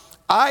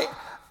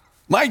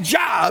 My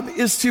job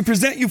is to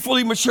present you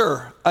fully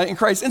mature in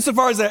Christ,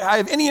 insofar as I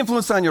have any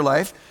influence on your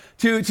life,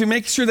 to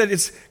make sure that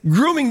it's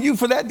grooming you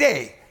for that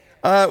day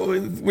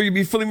where you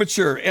be fully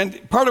mature.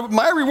 And part of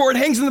my reward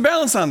hangs in the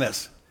balance on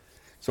this.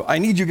 So I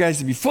need you guys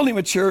to be fully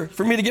mature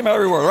for me to get my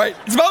reward, right?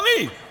 It's about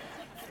me.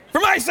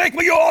 For my sake,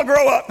 will you all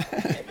grow up?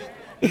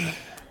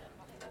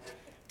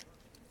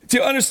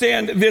 To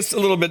understand this a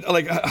little bit,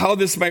 like how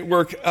this might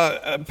work,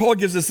 Paul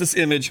gives us this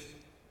image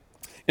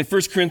in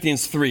 1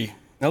 Corinthians 3.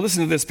 Now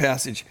listen to this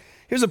passage.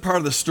 Here's a part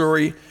of the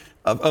story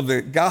of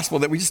the gospel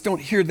that we just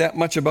don't hear that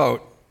much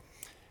about.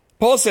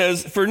 Paul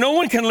says, for no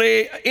one can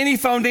lay any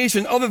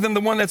foundation other than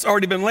the one that's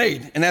already been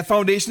laid, and that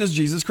foundation is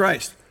Jesus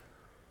Christ.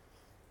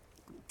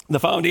 The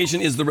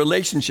foundation is the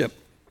relationship,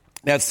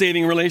 that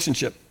saving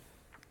relationship.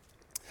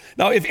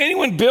 Now, if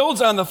anyone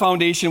builds on the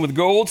foundation with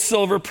gold,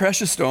 silver,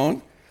 precious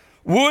stone,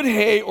 wood,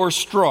 hay, or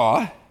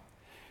straw,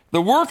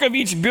 the work of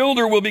each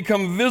builder will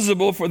become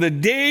visible, for the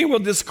day will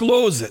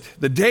disclose it.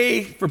 The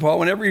day, for Paul,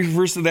 whenever he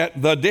refers to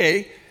that, the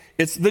day,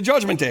 it's the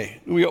judgment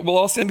day. We'll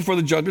all stand before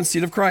the judgment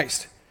seat of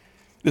Christ.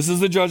 This is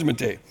the judgment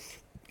day.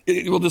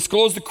 It will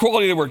disclose the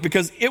quality of the work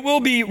because it will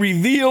be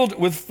revealed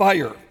with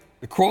fire.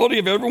 The quality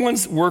of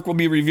everyone's work will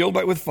be revealed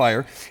with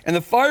fire, and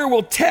the fire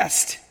will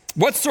test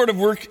what sort of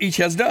work each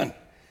has done.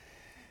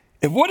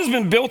 If what has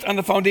been built on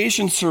the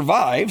foundation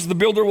survives, the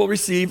builder will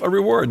receive a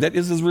reward. That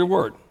is his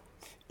reward.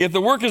 If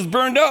the work is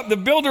burned up, the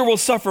builder will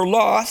suffer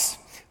loss.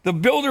 The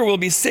builder will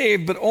be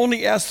saved, but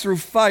only as through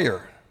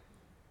fire.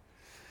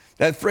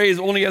 That phrase,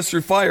 only as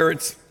through fire,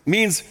 it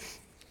means,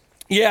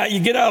 yeah, you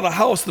get out of the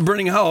house, the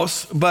burning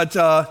house, but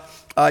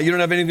you don't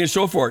have anything to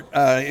show for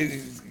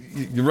it.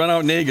 You run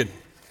out naked.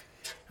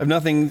 Have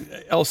nothing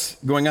else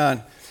going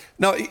on.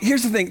 Now,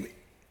 here's the thing.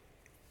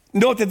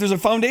 Note that there's a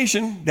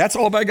foundation. That's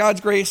all by God's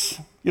grace.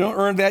 You don't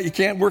earn that. You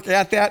can't work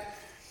at that.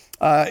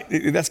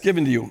 That's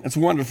given to you. That's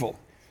wonderful.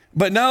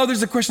 But now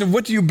there's a question of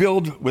what do you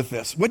build with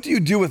this? What do you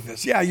do with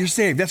this? Yeah, you're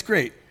saved. That's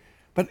great.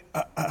 But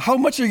how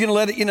much are you going to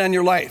let it in on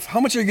your life?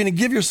 How much are you going to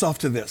give yourself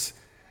to this?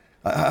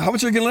 How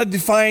much are you going to let it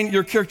define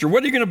your character?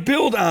 What are you going to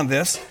build on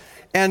this?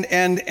 And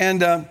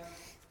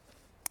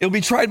it'll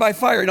be tried by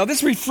fire. Now,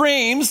 this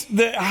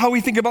reframes how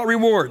we think about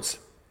rewards.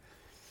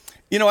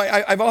 You know,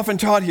 I've often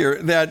taught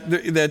here that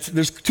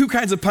there's two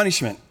kinds of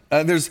punishment.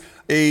 There's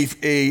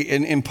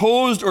an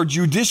imposed or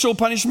judicial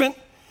punishment,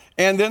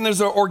 and then there's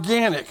an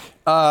organic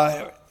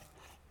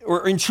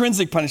or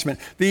intrinsic punishment.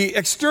 The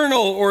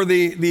external or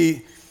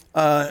the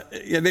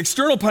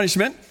external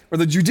punishment or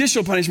the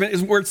judicial punishment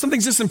is where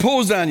something's just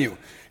imposed on you.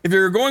 If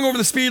you're going over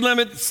the speed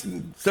limit,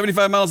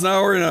 75 miles an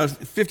hour and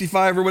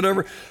 55 or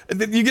whatever,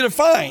 you get a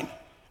fine.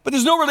 But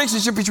there's no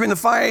relationship between the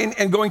fine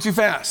and going too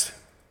fast.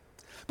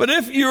 But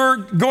if you're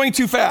going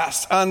too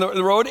fast on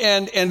the road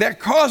and that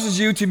causes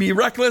you to be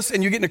reckless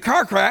and you get in a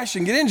car crash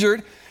and get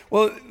injured,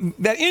 well,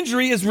 that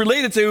injury is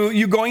related to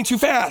you going too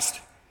fast.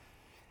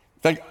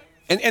 And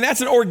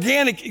that's an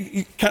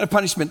organic kind of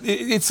punishment.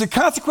 It's the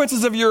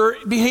consequences of your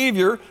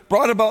behavior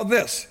brought about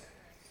this.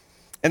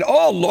 And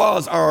all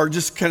laws are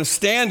just kind of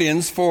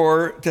stand-ins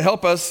to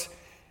help us.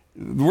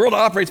 The world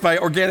operates by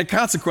organic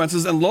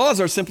consequences, and laws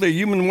are simply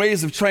human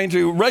ways of trying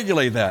to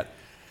regulate that.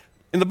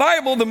 In the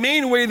Bible, the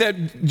main way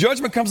that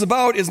judgment comes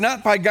about is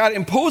not by God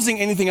imposing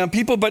anything on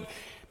people, but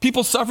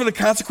people suffer the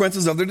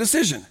consequences of their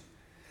decision.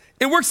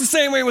 It works the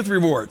same way with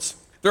rewards.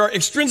 There are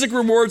extrinsic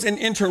rewards and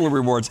internal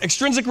rewards.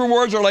 Extrinsic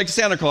rewards are like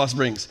Santa Claus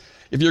brings.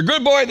 If you're a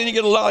good boy, then you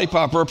get a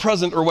lollipop or a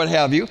present or what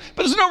have you.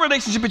 But there's no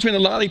relationship between the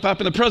lollipop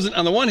and the present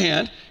on the one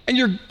hand and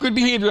your good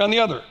behavior on the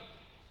other.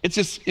 It's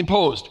just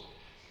imposed.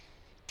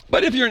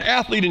 But if you're an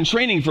athlete in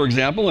training, for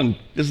example, and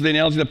this is the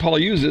analogy that Paul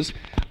uses,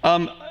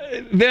 then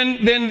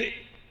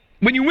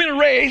when you win a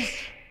race,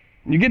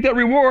 you get that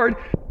reward,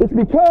 it's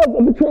because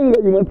of the training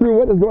that you went through.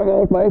 What is going on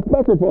with my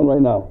microphone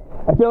right now?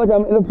 I feel like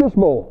I'm in a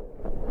fishbowl.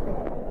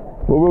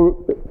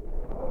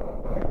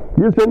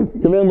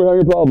 Houston, come in, we're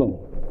having a problem.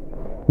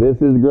 This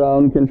is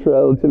ground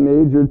control to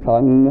Major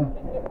Tongue.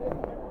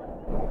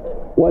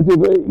 1, 2,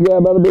 3, yeah,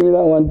 better bring me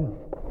that one.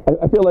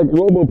 I feel like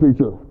Robo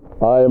Preacher.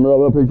 I am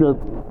Robo Preacher.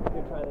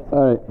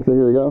 All right, so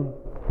here we go.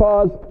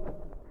 Pause.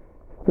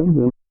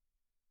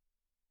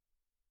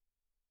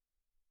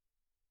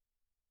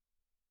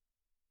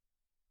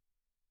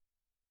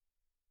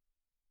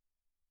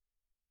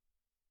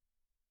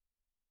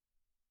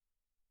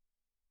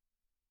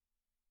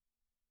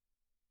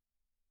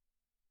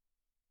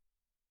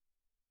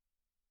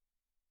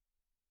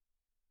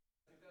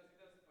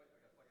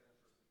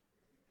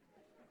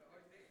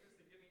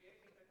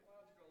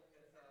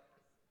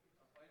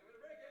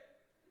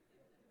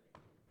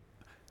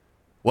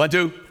 1,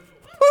 2.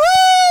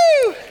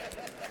 Woo!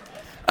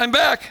 I'm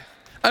back.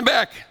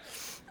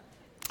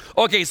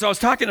 Okay, so I was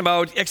talking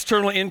about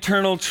external,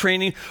 internal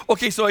training.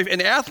 Okay, so if an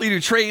athlete who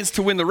trains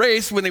to win the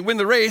race, when they win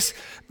the race,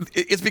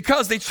 it's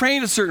because they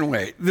train a certain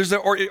way. There's an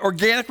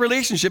organic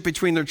relationship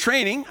between their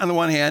training on the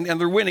one hand and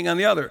their winning on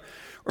the other.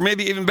 Or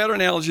maybe even better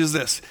analogy is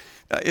this.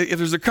 If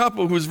there's a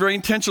couple who's very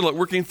intentional at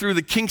working through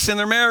the kinks in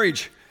their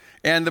marriage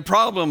and the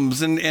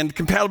problems and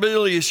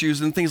compatibility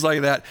issues and things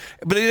like that,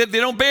 but they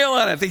don't bail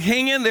on it. They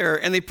hang in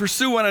there and they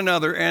pursue one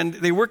another and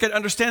they work at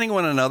understanding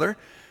one another.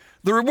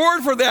 The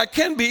reward for that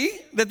can be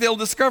that they'll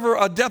discover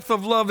a depth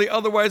of love they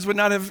otherwise would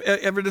not have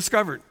ever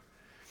discovered.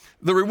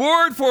 The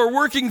reward for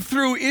working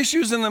through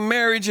issues in the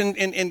marriage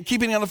and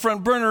keeping it on the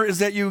front burner is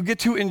that you get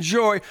to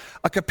enjoy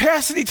a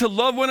capacity to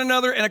love one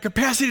another and a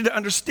capacity to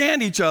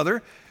understand each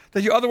other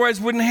that you otherwise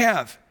wouldn't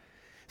have.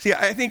 See,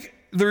 I think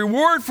the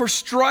reward for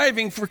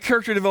striving for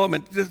character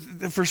development,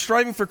 for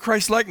striving for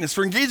Christ-likeness,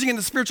 for engaging in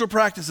the spiritual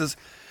practices,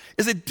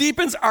 is it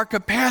deepens our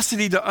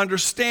capacity to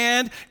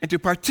understand and to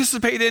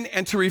participate in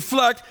and to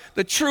reflect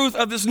the truth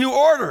of this new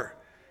order,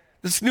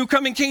 this new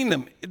coming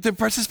kingdom, to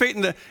participate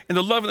in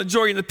the love and the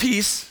joy and the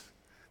peace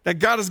that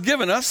God has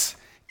given us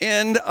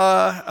in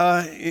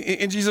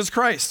Jesus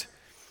Christ.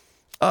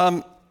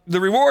 The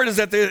reward is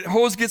that the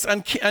hose gets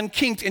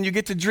unkinked and you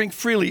get to drink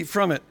freely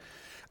from it.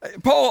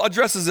 Paul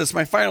addresses this,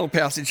 my final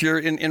passage here,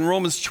 in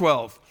Romans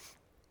 12.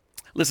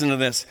 Listen to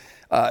this,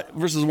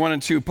 verses 1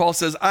 and 2. Paul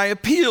says, I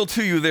appeal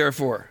to you,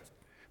 therefore,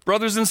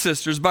 brothers and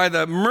sisters, by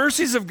the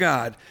mercies of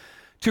God,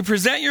 to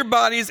present your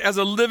bodies as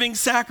a living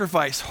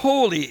sacrifice,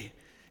 holy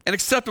and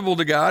acceptable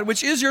to God,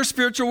 which is your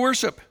spiritual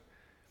worship.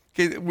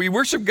 Okay, we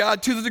worship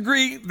God to the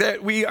degree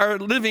that we are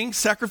living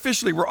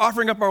sacrificially. We're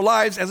offering up our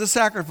lives as a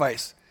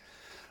sacrifice.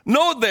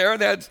 Note there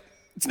that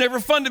it's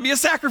never fun to be a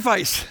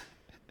sacrifice.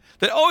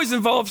 That always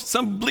involves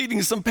some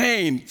bleeding, some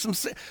pain, some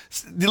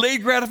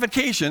delayed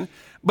gratification.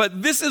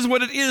 But this is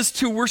what it is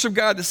to worship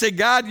God, to say,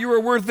 God, you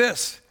are worth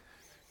this.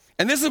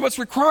 And this is what's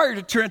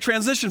required to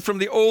transition from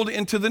the old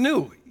into the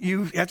new.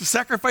 You have to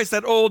sacrifice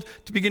that old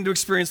to begin to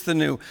experience the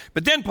new.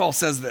 But then Paul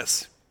says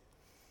this.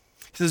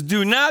 He says,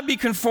 do not be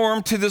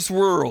conformed to this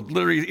world.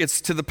 Literally, it's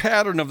to the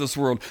pattern of this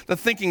world, the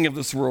thinking of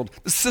this world,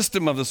 the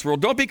system of this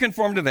world. Don't be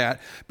conformed to that,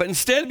 but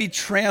instead be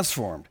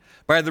transformed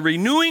by the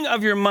renewing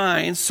of your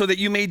minds so that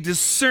you may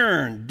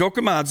discern,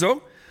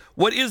 dokimazo,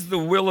 what is the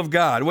will of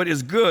God, what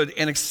is good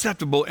and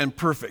acceptable and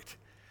perfect.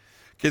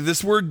 Okay,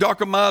 this word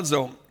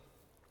dokimazo,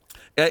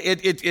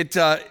 it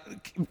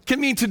can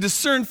mean to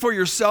discern for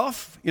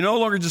yourself. You're no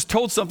longer just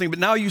told something, but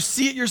now you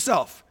see it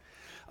yourself.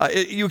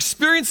 You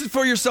experience it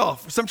for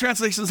yourself. Some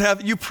translations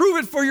have, you prove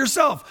it for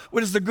yourself.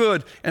 What is the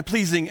good and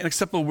pleasing and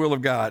acceptable will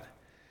of God?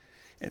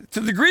 And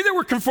to the degree that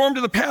we're conformed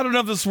to the pattern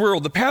of this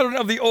world, the pattern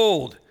of the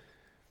old,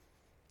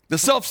 the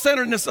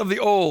self-centeredness of the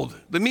old,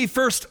 the me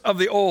first of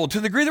the old,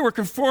 to the degree that we're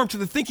conformed to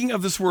the thinking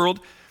of this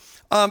world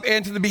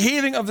and to the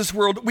behaving of this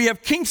world, we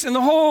have kinks in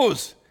the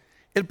hose.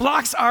 It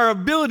blocks our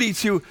ability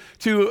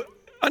to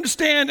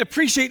understand,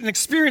 appreciate, and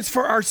experience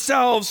for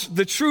ourselves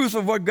the truth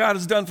of what God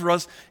has done for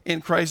us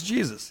in Christ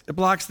Jesus. It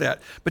blocks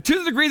that. But to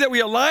the degree that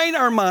we align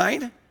our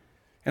mind,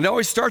 and it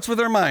always starts with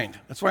our mind.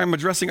 That's why I'm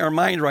addressing our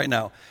mind right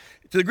now.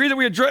 To the degree that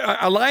we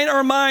align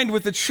our mind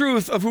with the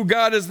truth of who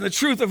God is and the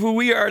truth of who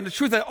we are and the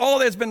truth that all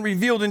that has been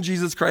revealed in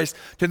Jesus Christ,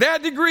 to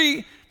that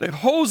degree, the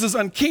hose is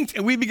unkinked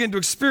and we begin to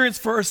experience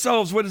for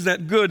ourselves what is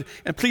that good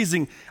and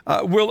pleasing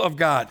will of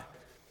God.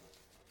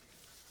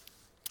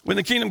 When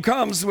the kingdom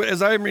comes,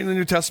 as I'm reading the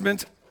New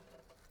Testament,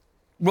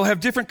 we'll have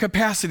different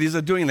capacities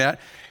of doing that.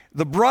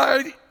 The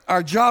bride,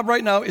 our job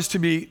right now is to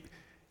be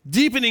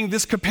deepening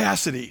this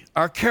capacity,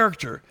 our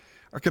character,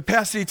 our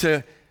capacity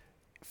to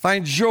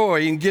find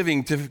joy in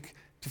giving, to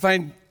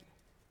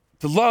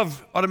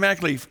love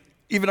automatically,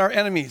 even our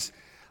enemies.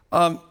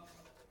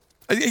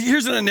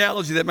 Here's an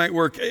analogy that might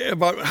work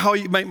about how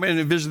you might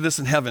envision this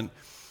in heaven.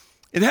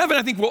 In heaven,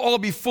 I think we'll all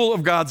be full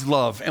of God's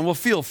love, and we'll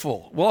feel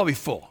full. We'll all be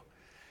full.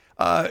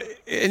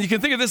 And you can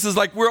think of this as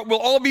like we'll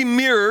all be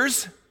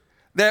mirrors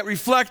that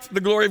reflect the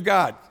glory of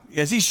God.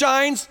 As He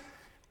shines,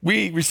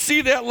 we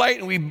receive that light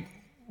and we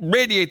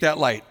radiate that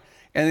light.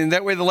 And in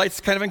that way, the lights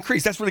kind of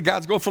increase. That's really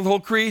God's goal for the whole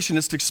creation,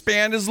 is to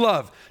expand His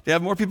love, to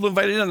have more people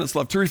invited in on this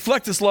love, to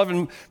reflect this love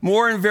in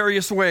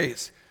various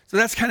ways. So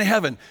that's kind of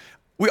heaven.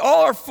 We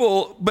all are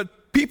full,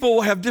 but people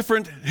will have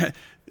different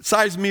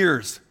size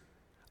mirrors.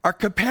 Our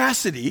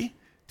capacity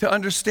to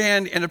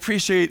understand and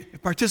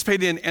appreciate,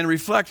 participate in, and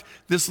reflect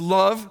this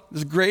love,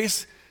 this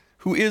grace,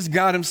 who is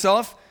God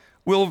Himself,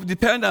 will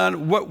depend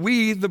on what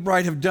we, the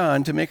bride, have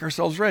done to make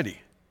ourselves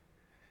ready.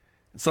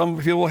 Some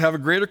people will have a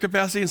greater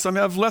capacity and some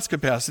have less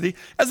capacity,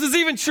 as is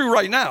even true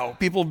right now.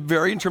 People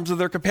vary in terms of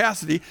their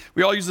capacity.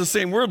 We all use the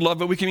same word, love,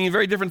 but we can mean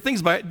very different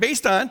things by it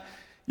based on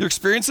your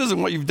experiences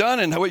and what you've done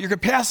and what your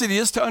capacity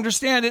is to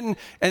understand it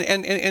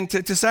and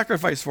to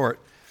sacrifice for it.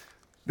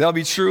 That'll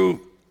be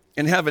true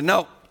in heaven.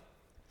 Now,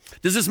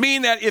 Does this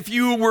mean that if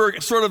you were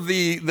sort of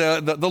the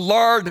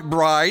lard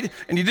bride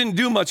and you didn't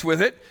do much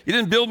with it, you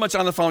didn't build much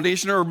on the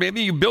foundation, or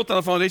maybe you built on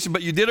the foundation,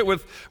 but you did it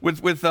with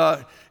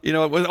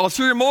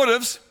ulterior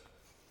motives?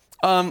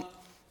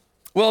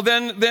 Well,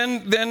 then,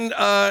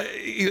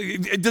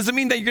 does it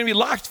mean that you're going to be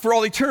locked for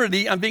all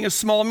eternity on being a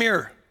small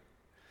mirror?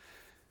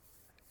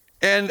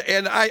 And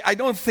I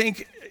don't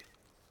think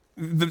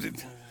the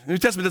New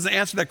Testament doesn't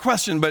answer that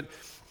question, but it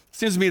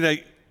seems to me that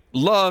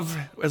love,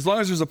 as long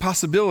as there's a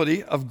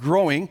possibility of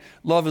growing,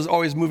 love is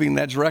always moving in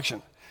that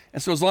direction.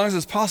 And so as long as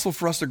it's possible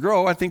for us to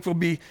grow, I think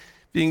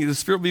the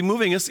Spirit will be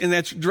moving us in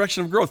that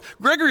direction of growth.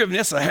 Gregory of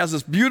Nyssa has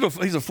this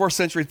beautiful, he's a 4th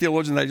century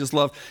theologian that I just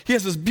love. He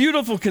has this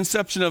beautiful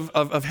conception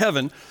of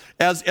heaven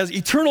as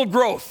eternal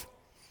growth.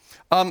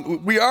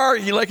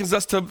 He likens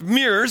us to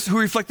mirrors who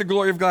reflect the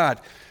glory of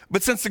God.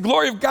 But since the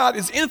glory of God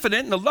is infinite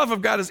and the love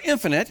of God is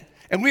infinite,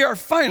 and we are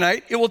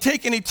finite, it will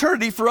take an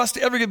eternity for us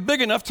to ever get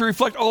big enough to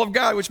reflect all of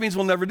God, which means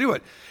we'll never do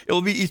it. It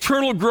will be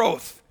eternal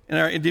growth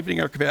in deepening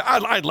our capacity.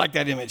 I like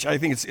that image. I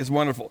think it's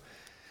wonderful.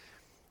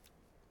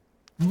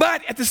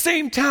 But at the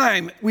same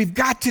time, we've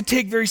got to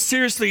take very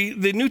seriously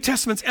the New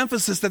Testament's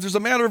emphasis that there's a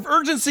matter of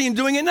urgency in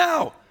doing it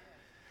now.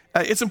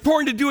 It's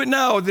important to do it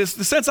now. The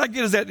sense I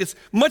get is that it's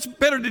much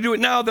better to do it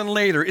now than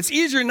later. It's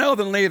easier now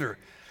than later.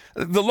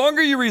 The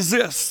longer you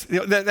resist,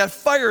 that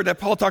fire that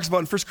Paul talks about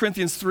in 1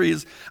 Corinthians 3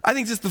 is, I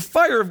think, just the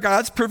fire of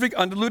God's perfect,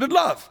 undiluted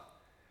love.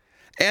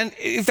 And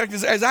in fact,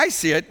 as I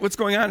see it, what's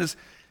going on is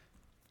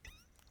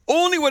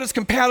only what is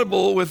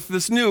compatible with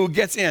this new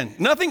gets in.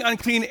 Nothing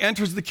unclean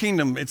enters the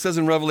kingdom, it says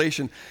in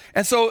Revelation.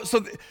 And so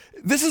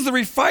this is the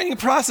refining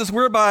process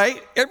whereby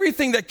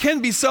everything that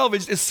can be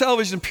salvaged is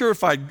salvaged and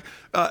purified.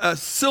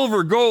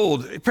 Silver,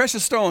 gold,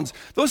 precious stones,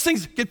 those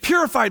things get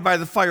purified by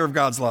the fire of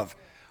God's love.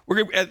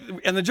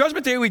 And the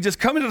judgment day, we just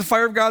come into the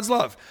fire of God's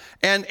love.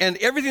 And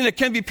everything that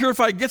can be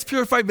purified gets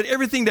purified, but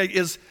everything that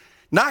is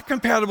not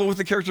compatible with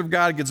the character of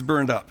God gets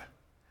burned up.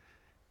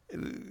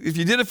 If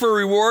you did it for a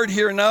reward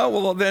here and now,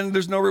 well, then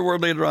there's no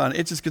reward later on.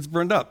 It just gets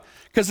burned up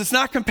because it's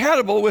not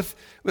compatible with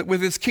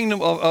this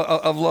kingdom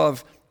of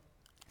love.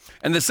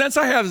 And the sense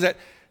I have is that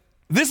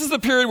this is the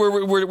period where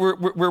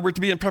we're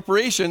to be in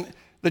preparation.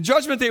 The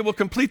judgment day will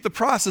complete the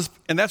process,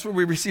 and that's where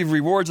we receive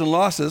rewards and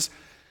losses.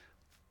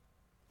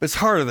 But it's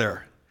harder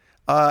there.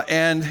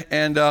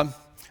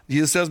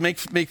 Jesus says,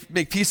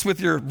 make peace with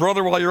your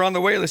brother while you're on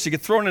the way, lest you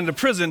get thrown into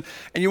prison,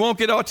 and you won't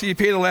get out till you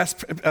pay the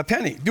last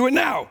penny. Do it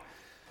now,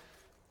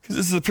 because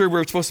this is the period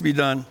where it's supposed to be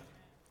done.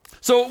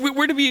 So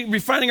we're to be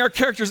refining our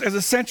characters as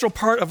a central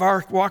part of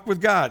our walk with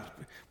God.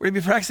 We're to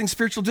be practicing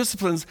spiritual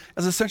disciplines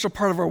as a central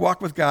part of our walk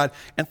with God,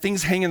 and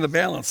things hang in the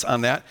balance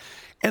on that.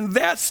 And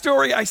that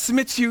story, I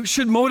submit to you,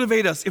 should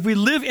motivate us. If we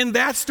live in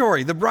that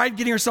story, the bride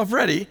getting herself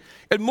ready,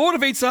 it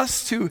motivates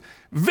us to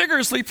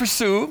vigorously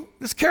pursue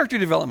this character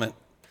development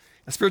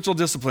and spiritual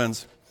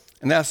disciplines.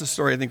 And that's the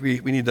story I think we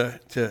need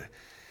to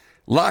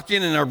lock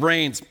in our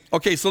brains.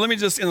 Okay, so let me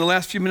just, in the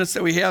last few minutes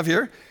that we have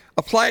here,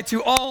 apply it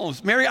to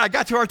alms. Mary, I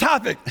got to our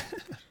topic.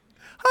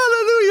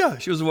 Hallelujah.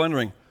 She was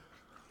wondering.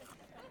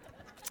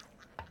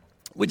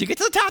 Would you get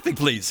to the topic,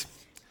 please?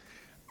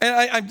 And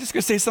I'm just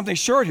going to say something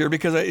short here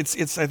because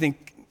it's I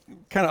think,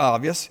 kind of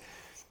obvious.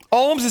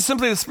 Alms is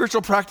simply the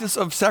spiritual practice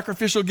of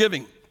sacrificial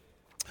giving.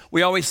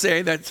 We always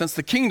say that since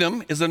the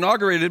kingdom is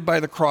inaugurated by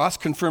the cross,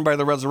 confirmed by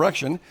the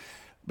resurrection,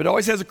 but it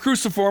always has a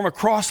cruciform, a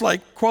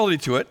cross-like quality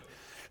to it.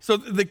 So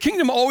the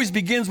kingdom always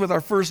begins with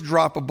our first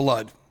drop of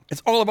blood.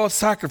 It's all about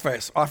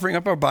sacrifice, offering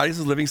up our bodies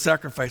as living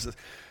sacrifices.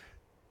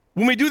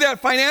 When we do that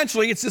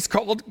financially, it's just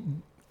called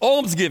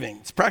almsgiving.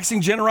 It's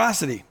practicing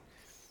generosity.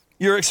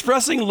 You're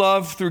expressing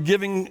love through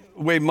giving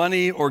away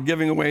money or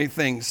giving away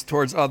things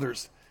towards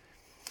others.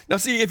 Now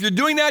see, if you're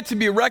doing that to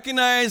be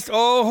recognized,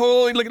 oh,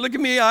 holy, look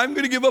at me, I'm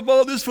going to give up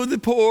all this for the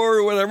poor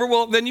or whatever,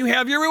 well, then you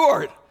have your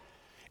reward.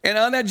 And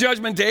on that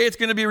judgment day, it's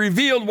going to be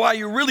revealed why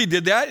you really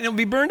did that, and it'll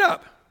be burned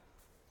up.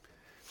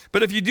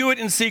 But if you do it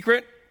in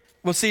secret,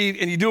 we'll see,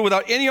 and you do it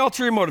without any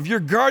ulterior motive, you're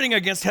guarding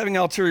against having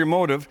an ulterior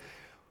motive,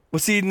 well,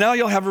 see, now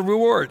you'll have a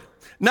reward.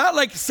 Not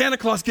like Santa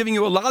Claus giving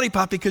you a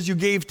lollipop because you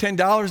gave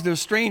 $10 to a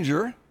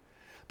stranger,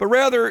 but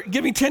rather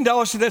giving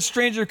 $10 to that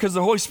stranger because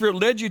the Holy Spirit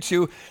led you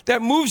to,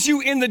 that moves you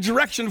in the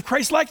direction of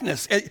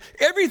Christ-likeness.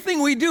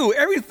 Everything we do,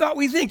 every thought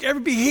we think,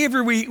 every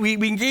behavior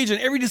we engage in,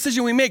 every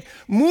decision we make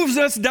moves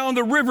us down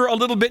the river a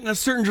little bit in a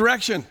certain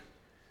direction.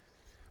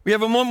 We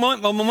have a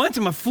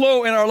momentum, a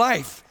flow in our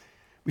life.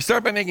 We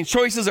start by making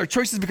choices. Our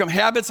choices become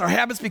habits. Our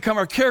habits become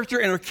our character,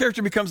 and our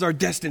character becomes our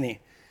destiny.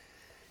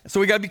 So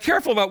we got to be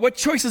careful about what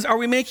choices are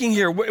we making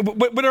here.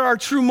 What are our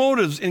true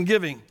motives in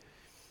giving?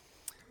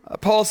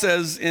 Paul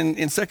says in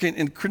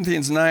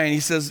Corinthians 9, he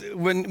says,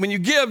 when you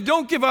give,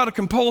 don't give out of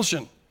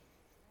compulsion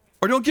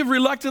or don't give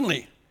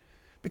reluctantly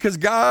because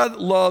God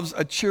loves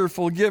a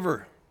cheerful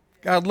giver.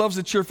 God loves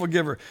a cheerful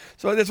giver.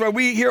 So that's why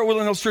we here at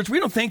Woodland Hills Church, we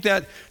don't think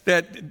that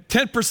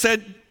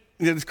 10%,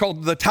 it's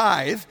called the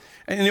tithe.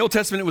 And in the Old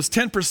Testament, it was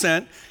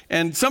 10%.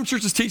 And some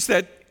churches teach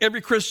that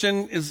every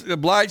Christian is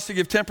obliged to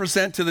give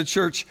 10% to the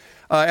church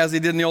as they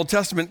did in the Old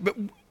Testament. But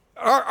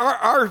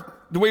our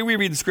the way we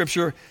read the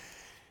scripture,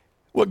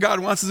 what God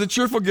wants is a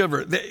cheerful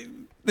giver.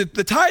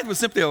 The tithe was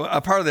simply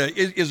a part of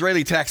the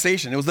Israeli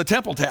taxation. It was the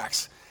temple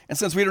tax. And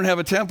since we don't have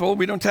a temple,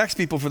 we don't tax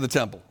people for the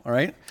temple, all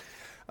right?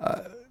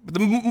 But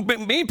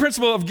the main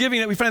principle of giving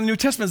that we find in the New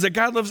Testament is that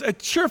God loves a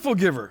cheerful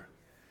giver.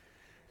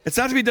 It's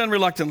not to be done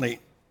reluctantly,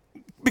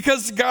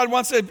 because God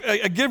wants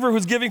a giver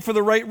who's giving for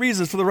the right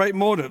reasons, for the right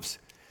motives.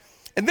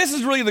 And this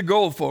is really the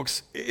goal,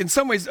 folks, in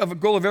some ways, of a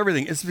goal of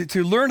everything, is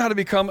to learn how to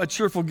become a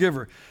cheerful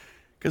giver.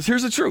 Because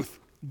here's the truth.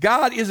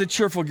 God is a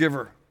cheerful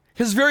giver.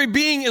 His very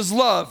being is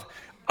love,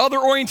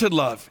 other-oriented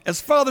love. As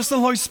Father, Son,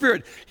 Holy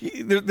Spirit,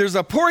 there's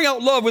a pouring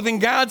out love within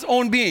God's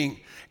own being.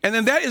 And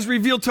then that is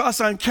revealed to us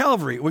on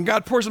Calvary when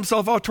God pours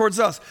himself out towards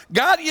us.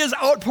 God is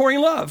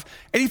outpouring love,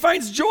 and he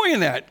finds joy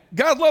in that.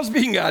 God loves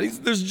being God.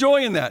 There's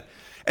joy in that.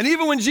 And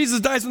even when Jesus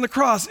dies on the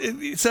cross,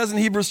 it says in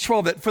Hebrews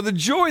 12 that for the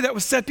joy that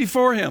was set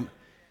before him,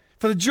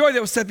 he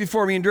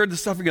endured the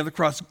suffering of the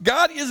cross.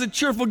 God is a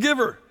cheerful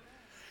giver.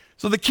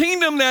 So the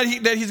kingdom that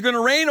he's going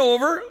to reign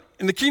over,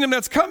 and the kingdom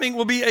that's coming,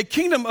 will be a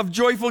kingdom of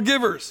joyful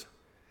givers.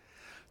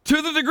 To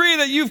the degree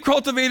that you've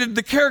cultivated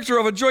the character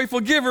of a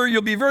joyful giver,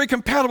 you'll be very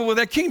compatible with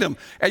that kingdom,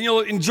 and you'll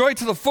enjoy it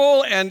to the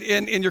full, and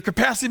your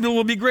capacity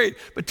will be great.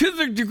 But to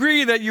the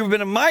degree that you've been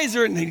a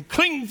miser and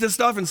clinging to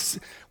stuff,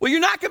 you're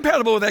not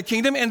compatible with that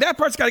kingdom, and that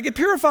part's got to get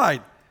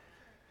purified.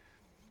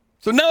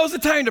 So now is the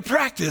time to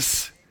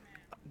practice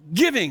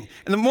giving.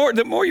 And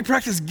the more you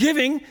practice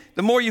giving,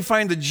 the more you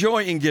find the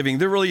joy in giving.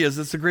 There really is.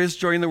 It's the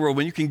greatest joy in the world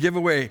when you can give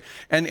away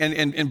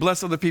and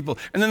bless other people.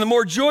 And then the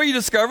more joy you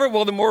discover,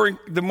 well, the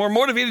more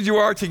motivated you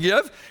are to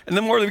give. And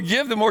the more you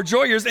give, the more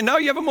joy yours. And now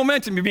you have a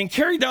momentum. You're being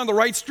carried down the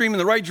right stream in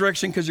the right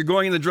direction because you're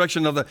going in the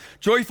direction of the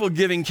joyful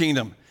giving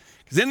kingdom.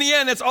 Because in the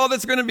end, that's all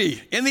that's going to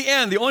be. In the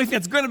end, the only thing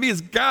that's going to be is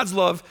God's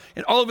love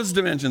in all of its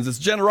dimensions. It's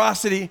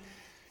generosity,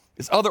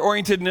 it's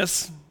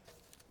other-orientedness,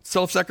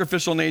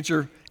 self-sacrificial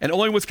nature, and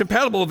only what's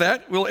compatible with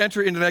that will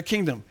enter into that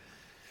kingdom.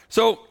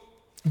 So,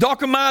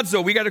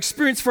 dokimazo, we got to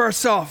experience for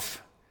ourselves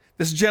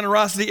this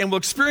generosity, and we'll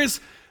experience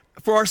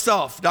for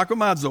ourselves,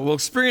 dokimazo, we'll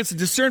experience and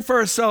discern for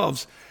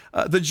ourselves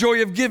the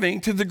joy of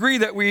giving to the degree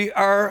that we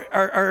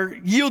are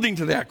yielding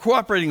to that,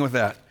 cooperating with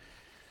that.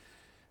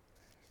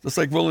 Just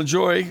like we'll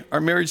enjoy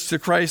our marriage to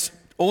Christ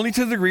only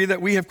to the degree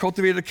that we have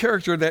cultivated a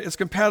character that is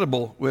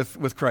compatible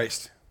with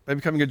Christ by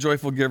becoming a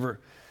joyful giver.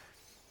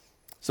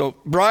 So,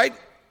 bride,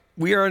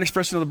 we are an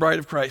expression of the bride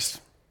of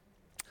Christ.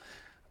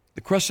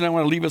 The question I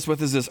want to leave us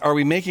with is this: are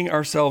we making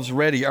ourselves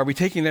ready? Are we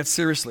taking that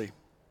seriously?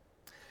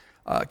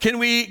 Can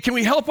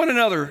we help one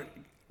another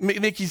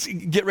make you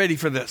get ready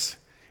for this?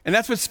 And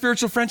that's what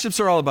spiritual friendships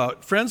are all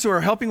about. Friends who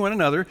are helping one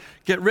another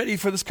get ready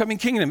for this coming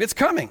kingdom. It's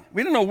coming.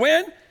 We don't know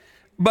when,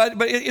 but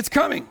it's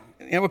coming.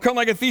 And it will come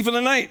like a thief in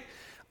the night.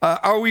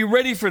 Are we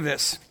ready for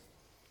this?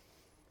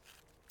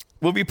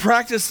 Will we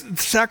practice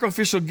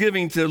sacrificial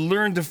giving to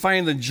learn to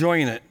find the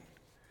joy in it?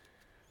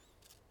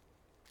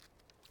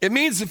 It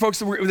means, folks,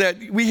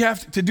 that we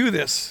have to do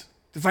this.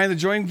 To find the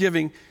joy in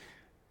giving,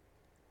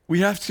 we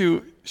have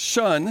to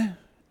shun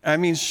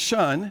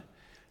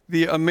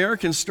the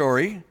American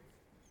story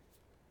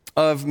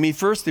of me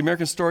first, the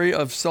American story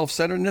of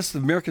self-centeredness, the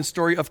American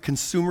story of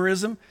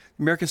consumerism,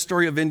 the American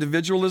story of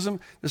individualism.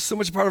 There's so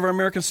much part of our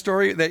American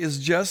story that is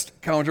just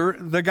counter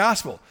the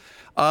gospel.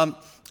 And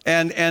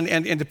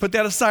to put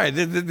that aside,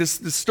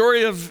 the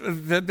story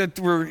of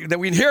that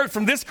we inherit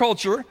from this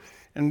culture,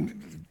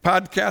 and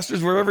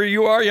podcasters, wherever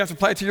you are, you have to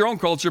apply it to your own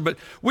culture. But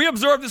we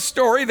absorb this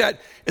story that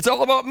it's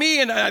all about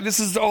me, and this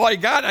is all I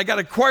got. I got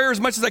to acquire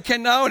as much as I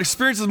can now and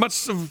experience as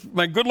much of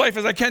my good life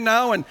as I can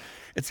now. And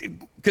it's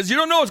because you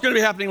don't know what's going to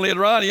be happening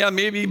later on. Yeah,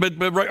 maybe, but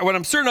what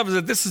I'm certain of is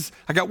that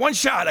I got one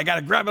shot. I got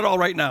to grab it all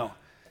right now.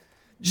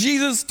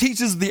 Jesus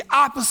teaches the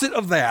opposite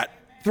of that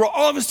through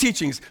all of his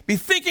teachings. Be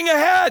thinking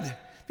ahead.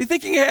 Be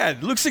thinking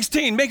ahead. Luke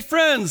 16, make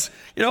friends,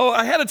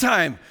 ahead of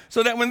time,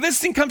 so that when this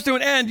thing comes to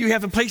an end, you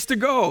have a place to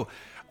go.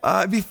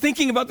 Be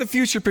thinking about the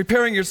future,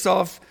 preparing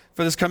yourself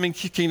for this coming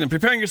kingdom,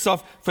 preparing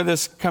yourself for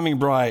this coming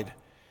bride.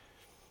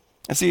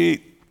 And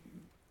see,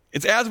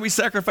 it's as we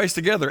sacrifice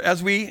together,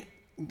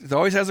 it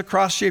always has a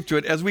cross shape to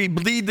it, as we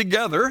bleed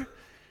together.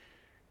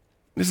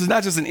 This is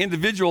not just an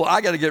individual,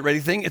 I got to get ready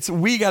thing, it's a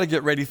we got to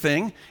get ready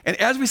thing. And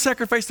as we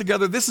sacrifice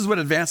together, this is what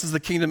advances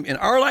the kingdom in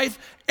our life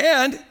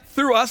and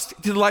through us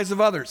to the lives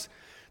of others.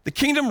 The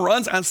kingdom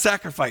runs on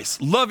sacrifice,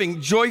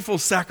 loving, joyful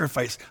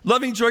sacrifice,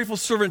 loving, joyful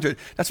servanthood.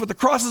 That's what the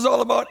cross is all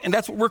about, and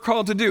that's what we're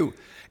called to do.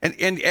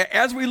 And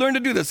as we learn to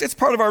do this, it's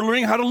part of our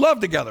learning how to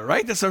love together,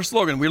 right? That's our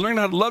slogan. We learn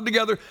how to love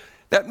together.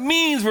 That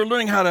means we're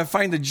learning how to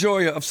find the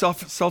joy of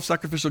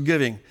self-sacrificial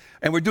giving.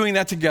 And we're doing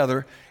that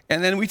together.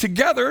 And then we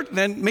together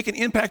then make an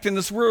impact in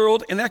this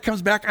world, and that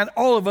comes back on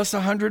all of us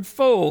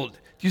 100-fold. Do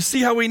you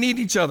see how we need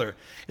each other?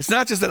 It's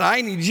not just that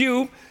I need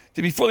you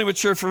to be fully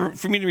mature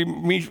for me to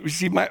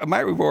receive my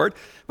reward,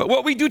 but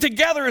what we do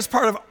together is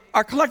part of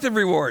our collective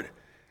reward.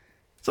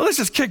 So let's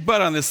just kick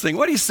butt on this thing.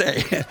 What do you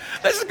say?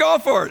 Let's just go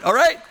for it, all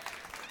right?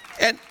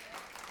 And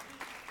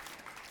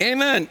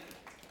amen.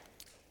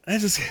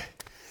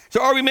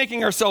 So are we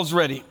making ourselves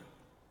ready?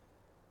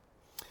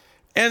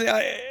 And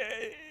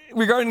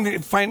regarding the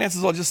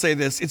finances, I'll just say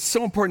this. It's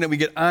so important that we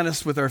get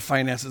honest with our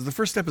finances. The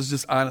first step is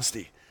just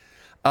honesty.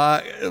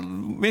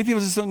 Many people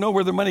just don't know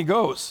where their money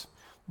goes.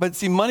 But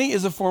see, money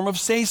is a form of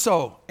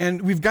say-so,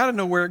 and we've got to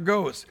know where it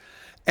goes.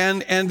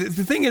 And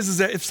the thing is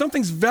that if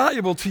something's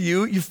valuable to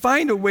you, you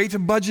find a way to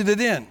budget it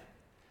in.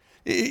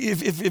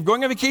 If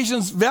going on vacation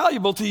is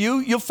valuable to you,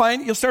 you'll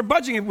start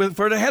budgeting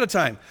for it ahead of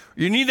time.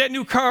 You need that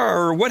new car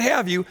or what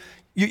have you.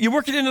 You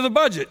work it into the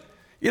budget.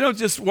 You don't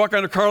just walk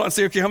on a car lot and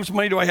say, okay, how much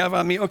money do I have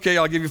on me? Okay,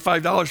 I'll give you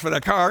 $5 for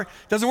that car. It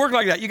doesn't work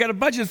like that. You got to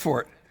budget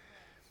for it.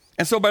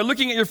 And so by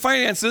looking at your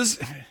finances,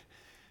 the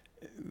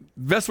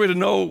best way to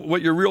know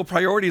what your real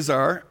priorities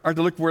are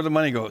to look where the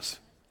money goes.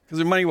 Because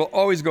the money will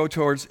always go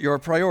towards your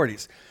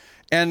priorities.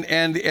 And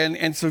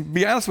so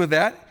be honest with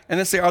that, and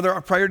then say, are there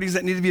priorities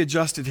that need to be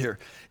adjusted here?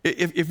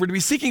 If we're to be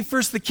seeking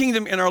first the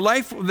kingdom in our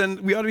life,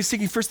 then we ought to be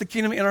seeking first the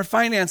kingdom in our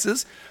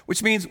finances,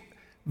 which means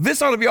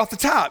this ought to be off the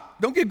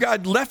top. Don't give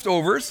God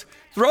leftovers.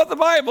 Throughout the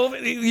Bible,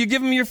 you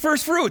give him your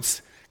first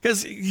fruits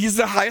because he's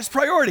the highest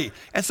priority.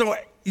 And so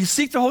you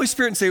seek the Holy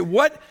Spirit and say,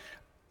 what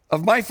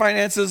of my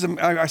finances am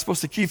I supposed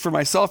to keep for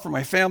myself, for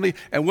my family,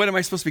 and what am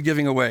I supposed to be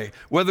giving away?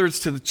 Whether it's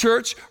to the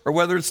church or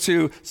whether it's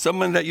to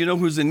someone that you know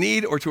who's in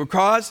need or to a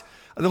cause,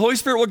 the Holy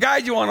Spirit will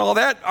guide you on all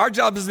that. Our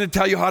job isn't to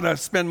tell you how to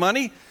spend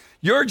money.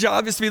 Your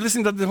job is to be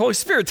listening to the Holy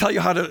Spirit tell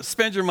you how to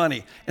spend your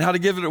money and how to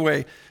give it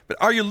away. But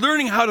are you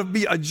learning how to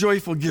be a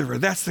joyful giver?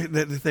 That's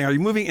the thing. Are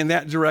you moving in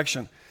that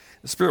direction?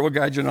 The Spirit will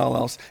guide you in all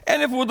else.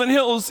 And if Woodland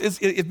Hills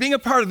if being a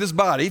part of this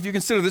body, if you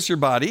consider this your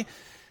body,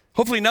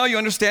 hopefully now you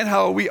understand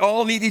how we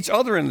all need each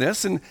other in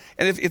this. And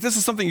if this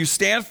is something you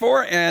stand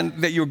for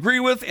and that you agree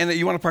with and that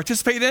you want to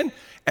participate in,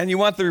 and you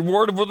want the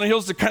reward of Woodland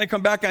Hills to kind of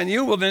come back on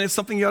you, well, then it's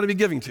something you ought to be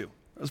giving to.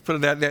 Let's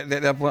put it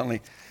that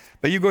bluntly.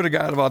 But you go to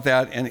God about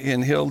that,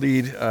 and he'll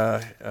lead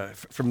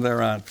from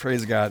there on.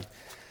 Praise God.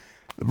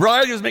 The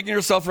bride who's making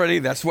herself ready,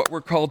 that's what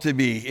we're called to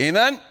be.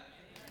 Amen?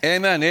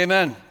 Amen.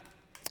 Amen.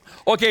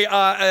 Okay,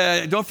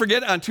 don't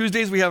forget, on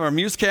Tuesdays we have our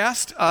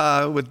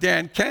Musecast with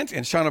Dan Kent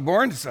and Shauna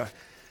Bourne.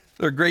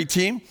 They're a great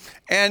team.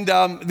 And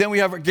then we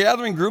have our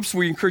gathering groups.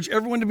 We encourage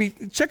everyone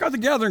to check out the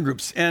gathering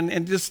groups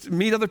and just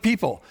meet other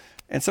people.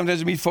 And sometimes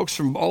we meet folks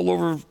from all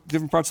over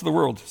different parts of the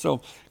world.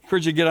 So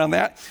encourage you to get on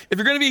that. If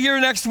you're going to be here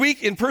next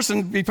week in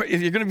person, if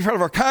you're going to be part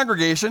of our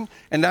congregation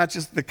and not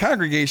just the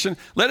congregation,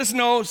 let us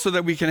know so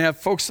that we can have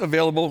folks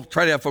available,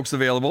 try to have folks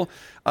available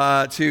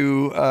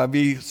to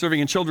be serving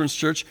in Children's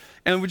Church.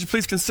 And would you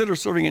please consider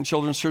serving in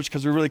Children's Church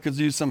because we really could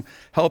use some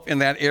help in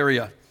that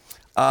area.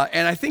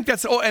 And I think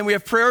and we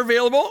have prayer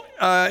available.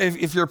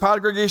 If you're a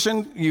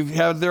congregation, you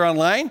have it there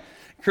online.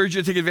 Encourage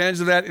you to take advantage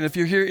of that. And if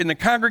you're here in the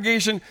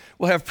congregation,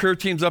 we'll have prayer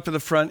teams up to the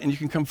front, and you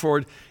can come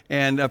forward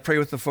and pray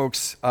with the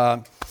folks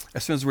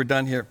as soon as we're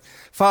done here.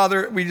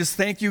 Father, we just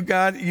thank you,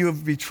 God. You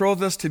have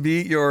betrothed us to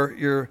be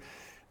your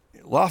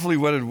lawfully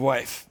wedded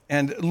wife.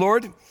 And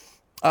Lord,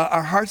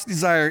 our heart's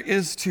desire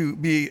is to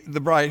be the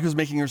bride who's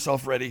making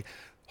herself ready.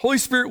 Holy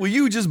Spirit, will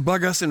you just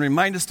bug us and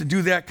remind us to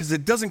do that? Because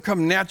it doesn't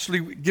come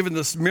naturally given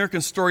this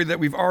American story that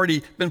we've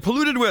already been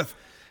polluted with.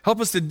 Help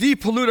us to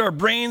depollute our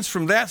brains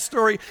from that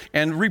story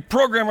and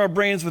reprogram our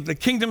brains with the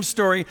kingdom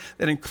story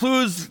that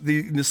includes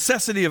the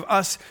necessity of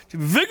us to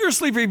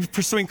vigorously be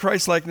pursuing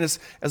Christ-likeness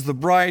as the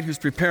bride who's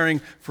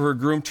preparing for her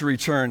groom to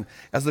return,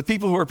 as the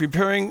people who are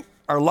preparing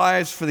our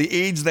lives for the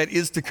age that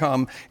is to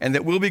come and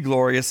that will be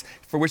glorious,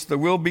 for which there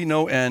will be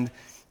no end.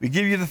 We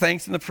give you the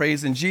thanks and the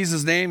praise in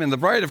Jesus' name, and the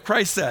bride of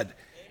Christ said,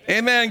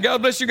 Amen.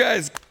 God bless you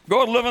guys.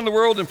 Go out and live in the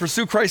world and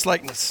pursue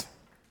Christ-likeness.